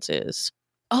experiences.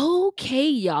 Okay,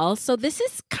 y'all. So this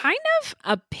is kind of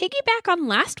a piggyback on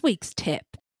last week's tip.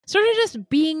 Sort of just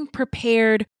being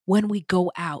prepared when we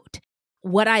go out.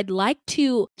 What I'd like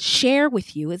to share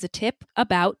with you is a tip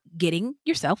about getting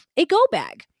yourself a go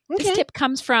bag. Okay. This tip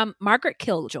comes from Margaret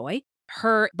Killjoy.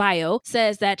 Her bio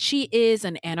says that she is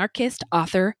an anarchist,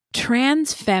 author,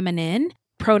 trans feminine,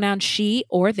 pronouns she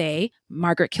or they.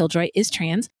 Margaret Killjoy is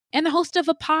trans, and the host of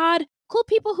a pod, Cool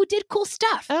People Who Did Cool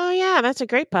Stuff. Oh, yeah, that's a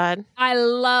great pod. I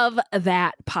love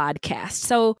that podcast.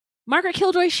 So Margaret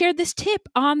Killjoy shared this tip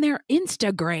on their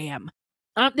Instagram.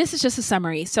 This is just a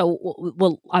summary, so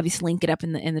we'll obviously link it up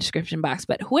in the description box.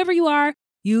 But whoever you are,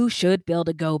 you should build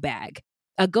a go bag.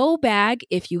 A go bag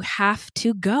if you have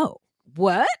to go.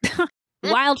 What?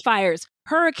 Wildfires,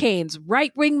 hurricanes,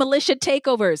 right-wing militia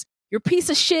takeovers, your piece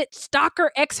of shit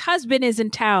stalker ex-husband is in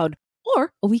town,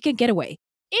 or a weekend getaway.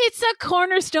 It's a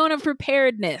cornerstone of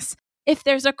preparedness. If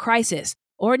there's a crisis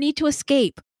or need to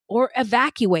escape or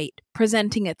evacuate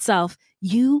presenting itself,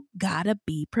 you gotta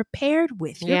be prepared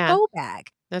with your go bag.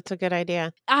 That's a good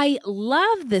idea. I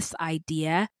love this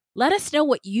idea. Let us know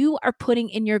what you are putting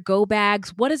in your go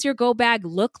bags. What does your go bag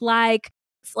look like?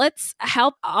 Let's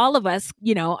help all of us,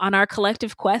 on our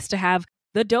collective quest to have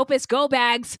the dopest go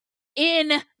bags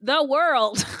in the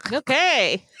world.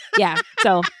 Okay. Yeah.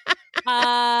 So,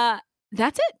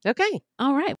 that's it. Okay.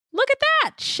 All right. Look at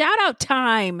that. Shout out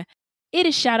time. It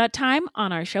is shout out time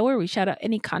on our show where we shout out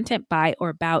any content by or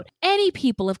about any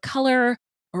people of color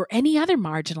or any other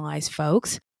marginalized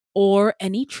folks or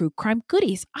any true crime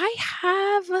goodies. I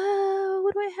have,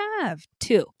 what do I have?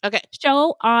 2. Okay.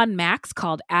 Show on Max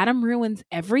called Adam Ruins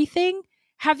Everything.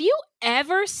 Have you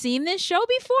ever seen this show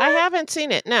before? I haven't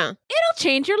seen it. No. It'll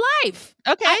change your life.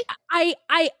 Okay.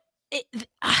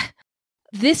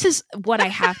 This is what I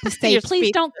have to say.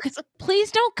 Please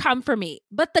don't come for me.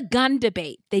 But the gun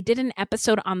debate, they did an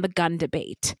episode on the gun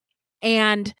debate.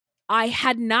 And I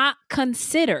had not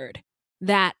considered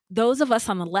that those of us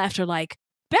on the left are like,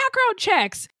 background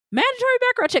checks, mandatory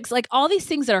background checks, like all these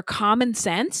things that are common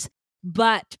sense.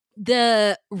 But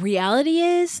the reality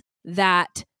is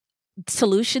that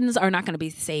solutions are not going to be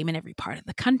the same in every part of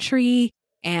the country.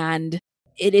 And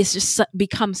it is just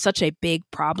become such a big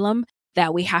problem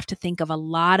that we have to think of a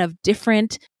lot of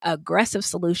different aggressive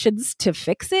solutions to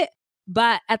fix it.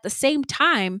 But at the same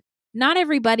time, not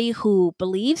everybody who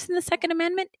believes in the Second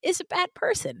Amendment is a bad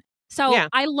person. So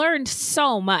I learned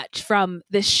so much from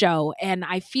this show. And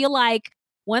I feel like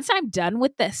once I'm done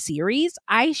with the series,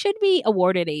 I should be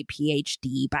awarded a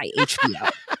PhD by HBO.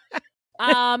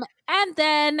 And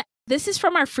then this is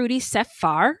from our Fruity Seth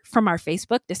Farr from our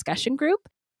Facebook discussion group.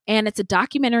 And it's a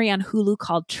documentary on Hulu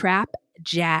called Trap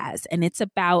Jazz. And it's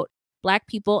about Black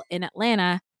people in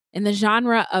Atlanta in the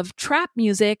genre of trap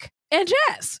music and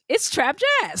jazz. It's trap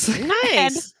jazz.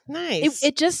 Nice. Nice.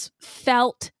 It just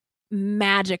felt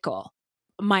magical.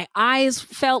 My eyes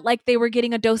felt like they were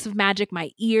getting a dose of magic. My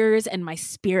ears and my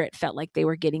spirit felt like they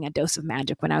were getting a dose of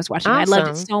magic when I was watching it. I loved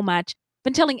it so much. I've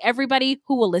been telling everybody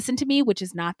who will listen to me, which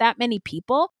is not that many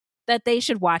people, that they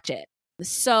should watch it.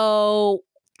 So,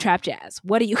 Trap Jazz,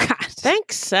 what do you got?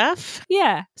 Thanks, Seth.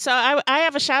 Yeah. So I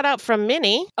have a shout out from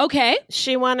Minnie. Okay.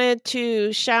 She wanted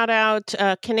to shout out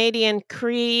a Canadian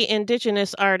Cree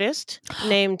Indigenous artist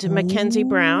named Mackenzie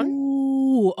Brown.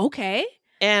 Ooh, okay.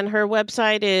 And her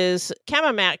website is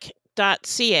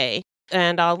kamamak.ca.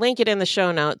 And I'll link it in the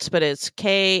show notes, but it's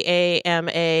KAMAMAK.ca.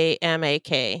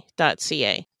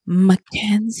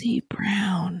 Mackenzie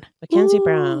Brown. Mackenzie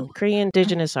Brown, Cree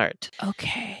Indigenous art.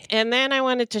 Okay. And then I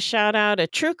wanted to shout out a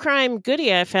true crime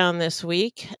goodie I found this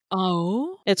week.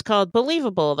 Oh. It's called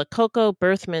Believable, the Coco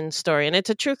Berthmann story. And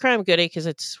it's a true crime goodie because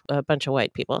it's a bunch of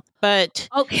white people. But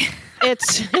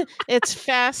it's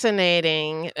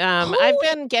fascinating. I've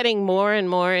been getting more and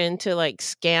more into like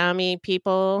scammy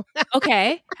people.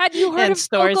 Okay. Had you heard and of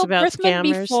stories Coco about Berthmann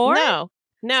scammers? before?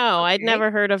 No, I'd never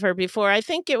heard of her before. I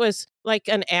think it was like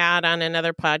an ad on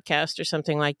another podcast or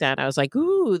something like that. I was like,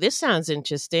 ooh, this sounds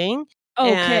interesting.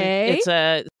 Okay.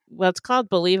 And it's called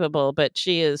Believable, but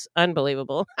she is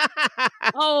unbelievable.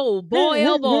 Oh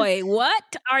boy.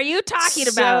 What are you talking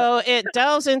about? So it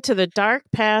delves into the dark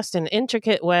past and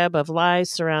intricate web of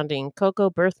lies surrounding Coco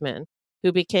Berthmann,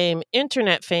 who became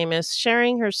internet famous,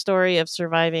 sharing her story of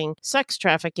surviving sex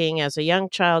trafficking as a young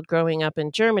child growing up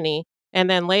in Germany, and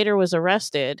then later was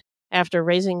arrested after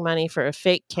raising money for a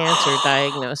fake cancer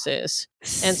diagnosis.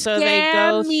 And so they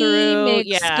go through,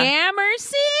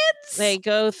 Scammer they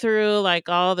go through like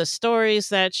all the stories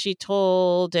that she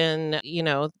told, and,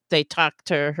 they talk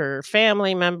to her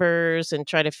family members and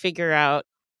try to figure out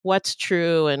what's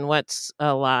true and what's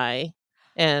a lie.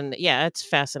 And yeah, it's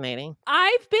fascinating.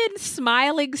 I've been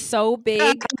smiling so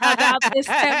big about this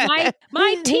that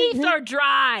my teeth are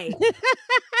dry.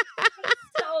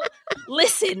 So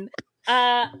listen,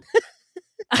 that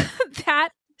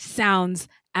sounds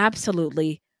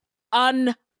absolutely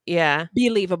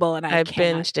unbelievable, and I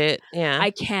binged it. Yeah,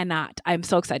 I cannot. I'm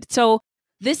so excited. So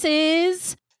this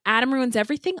is Adam Ruins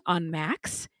Everything on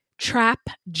Max. Trap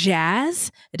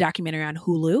Jazz, a documentary on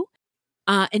Hulu.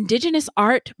 Indigenous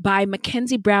art by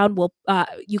Mackenzie Brown.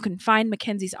 You can find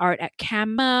Mackenzie's art at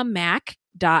kamamak.ca.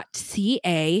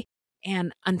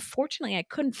 And unfortunately, I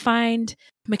couldn't find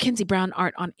Mackenzie Brown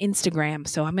art on Instagram.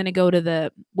 So I'm going to go to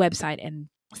the website and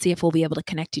see if we'll be able to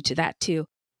connect you to that too.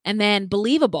 And then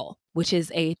Believable, which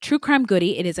is a true crime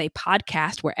goodie. It is a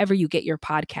podcast wherever you get your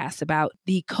podcasts about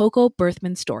the Coco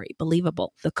Berthmann story.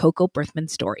 Believable, the Coco Berthmann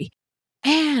story.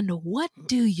 And what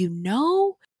do you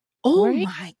know? Oh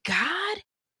my God,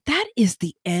 that is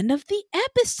the end of the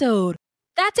episode.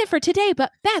 That's it for today.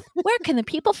 But Beth, where can the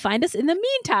people find us in the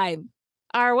meantime?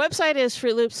 Our website is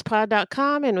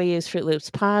fruitloopspod.com, and we use Fruit Loops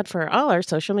Pod for all our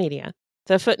social media.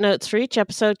 The footnotes for each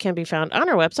episode can be found on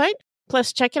our website.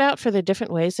 Plus, check it out for the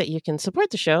different ways that you can support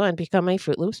the show and become a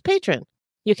Fruit Loops patron.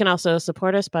 You can also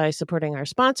support us by supporting our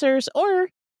sponsors or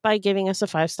by giving us a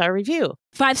 5-star review.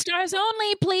 5 stars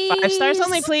only, please. 5 stars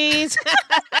only, please.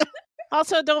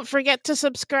 Also, don't forget to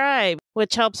subscribe,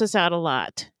 which helps us out a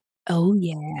lot. Oh,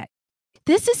 yeah.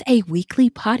 This is a weekly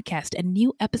podcast, and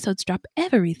new episodes drop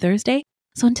every Thursday.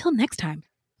 So until next time,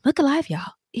 look alive,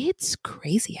 y'all. It's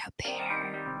crazy out there.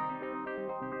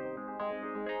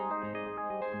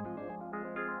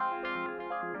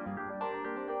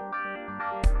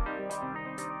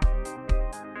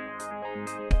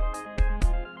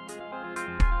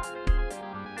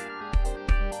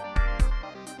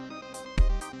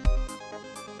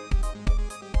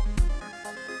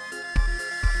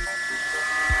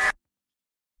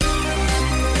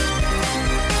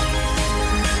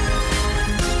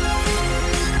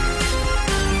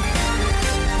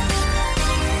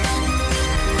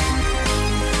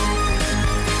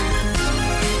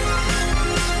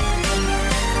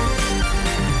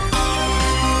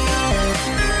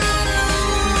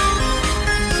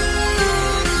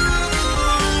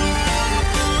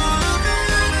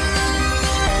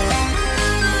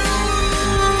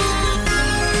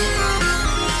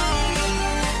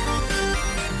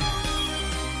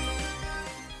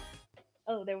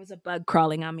 A bug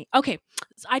crawling on me. Okay,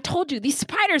 so I told you these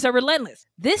spiders are relentless.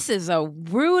 This is a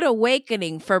rude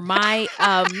awakening for my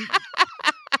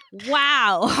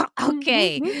wow.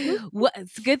 Okay, well,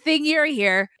 it's a good thing you're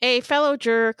here. A fellow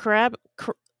juror,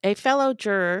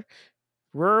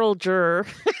 rural juror.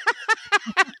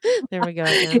 There we go.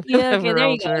 Yeah, okay, there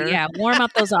you go. Yeah, warm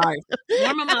up those R's.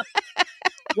 Warm them up.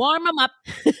 Warm them up.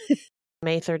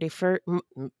 May 31st.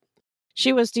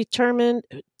 She was determined.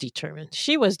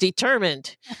 She was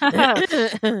determined.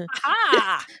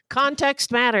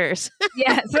 Context matters.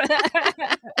 Yes.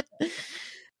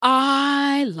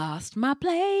 I lost my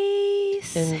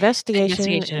place.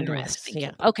 Investigation and arrest.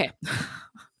 Yeah. Okay.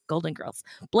 Golden Girls.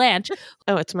 Blanche.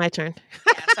 Oh, it's my turn.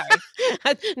 Yeah, sorry.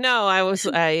 No, I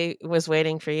was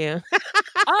waiting for you.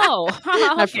 Oh,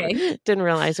 okay. Didn't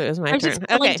realize it was my turn. Just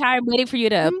filling time waiting for you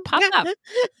to pop up.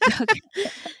 Okay.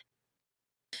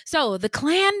 So the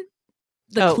Klan,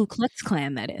 Ku Klux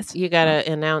Klan, that is. You got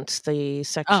to announce the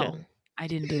section. Oh, I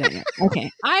didn't do that yet. Okay.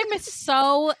 I'm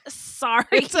so sorry.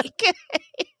 It's okay.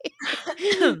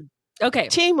 Okay.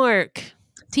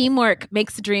 Teamwork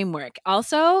makes the dream work.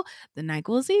 Also, the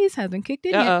NyQuil Z's hasn't kicked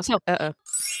in yet. So,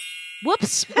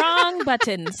 whoops, wrong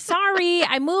button. Sorry,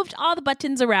 I moved all the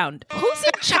buttons around. Who's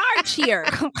in charge here?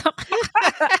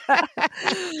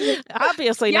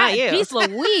 Obviously not you. Geez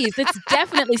Louise, it's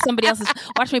definitely somebody else's.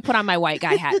 Watch me put on my white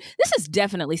guy hat. This is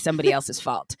definitely somebody else's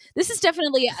fault. This is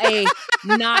definitely a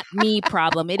not me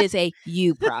problem. It is a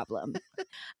you problem.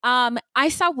 I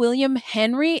saw William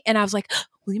Henry and I was like,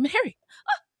 William Henry.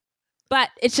 But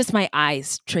it's just my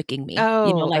eyes tricking me.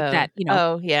 That.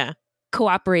 Oh, yeah.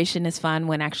 Cooperation is fun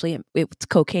when actually it's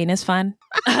cocaine is fun.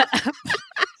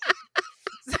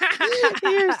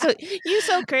 You're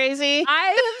so crazy.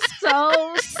 I am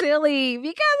so silly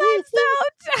because I'm so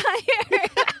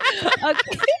tired.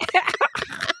 Okay.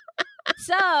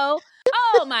 So,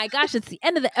 oh my gosh, it's the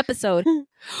end of the episode.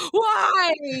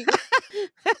 Why?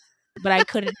 But I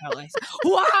couldn't tell. I said,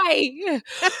 why?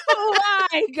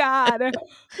 Why, God?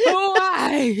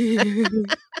 Why?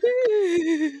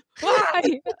 Why?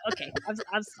 Okay,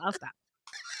 I'll stop.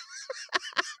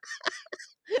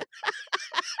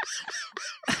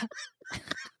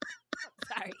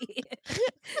 Sorry.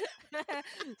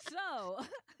 So,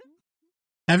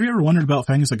 have you ever wondered about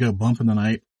things that go bump in the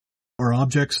night, or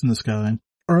objects in the sky,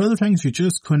 or other things you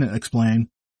just couldn't explain?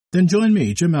 Then join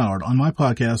me, Jim Mallard, on my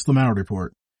podcast, The Mallard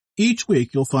Report. Each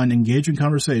week, you'll find engaging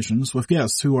conversations with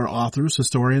guests who are authors,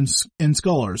 historians, and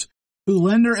scholars who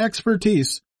lend their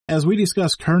expertise as we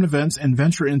discuss current events and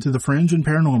venture into the fringe and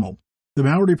paranormal. The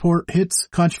Mallard Report hits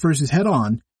controversies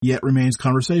head-on, yet remains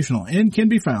conversational, and can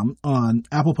be found on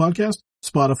Apple Podcasts,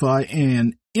 Spotify,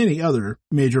 and any other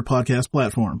major podcast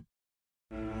platform.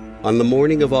 On the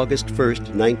morning of August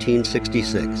 1st,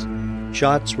 1966,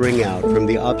 shots ring out from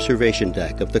the observation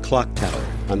deck of the clock tower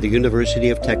on the University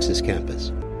of Texas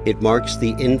campus. It marks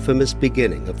the infamous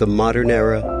beginning of the modern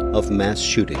era of mass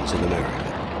shootings in America.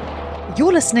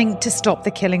 You're listening to Stop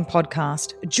the Killing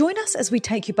podcast. Join us as we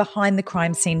take you behind the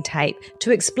crime scene tape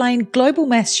to explain global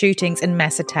mass shootings and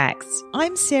mass attacks.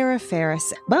 I'm Sarah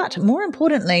Ferris, but more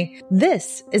importantly,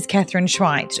 this is Catherine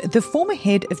Schweit, the former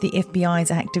head of the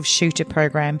FBI's active shooter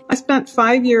program. I spent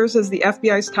 5 years as the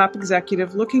FBI's top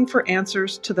executive looking for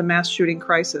answers to the mass shooting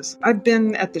crisis. I've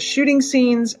been at the shooting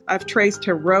scenes, I've traced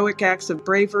heroic acts of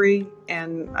bravery,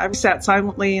 and I've sat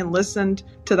silently and listened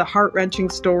to the heart-wrenching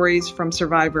stories from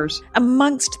survivors.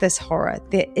 Amongst this horror,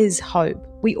 there is hope.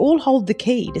 We all hold the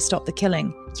key to stop the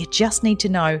killing. You just need to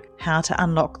know how to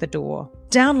unlock the door.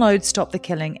 Download Stop the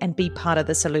Killing and be part of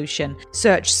the solution.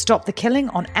 Search Stop the Killing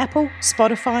on Apple,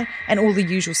 Spotify, and all the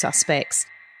usual suspects.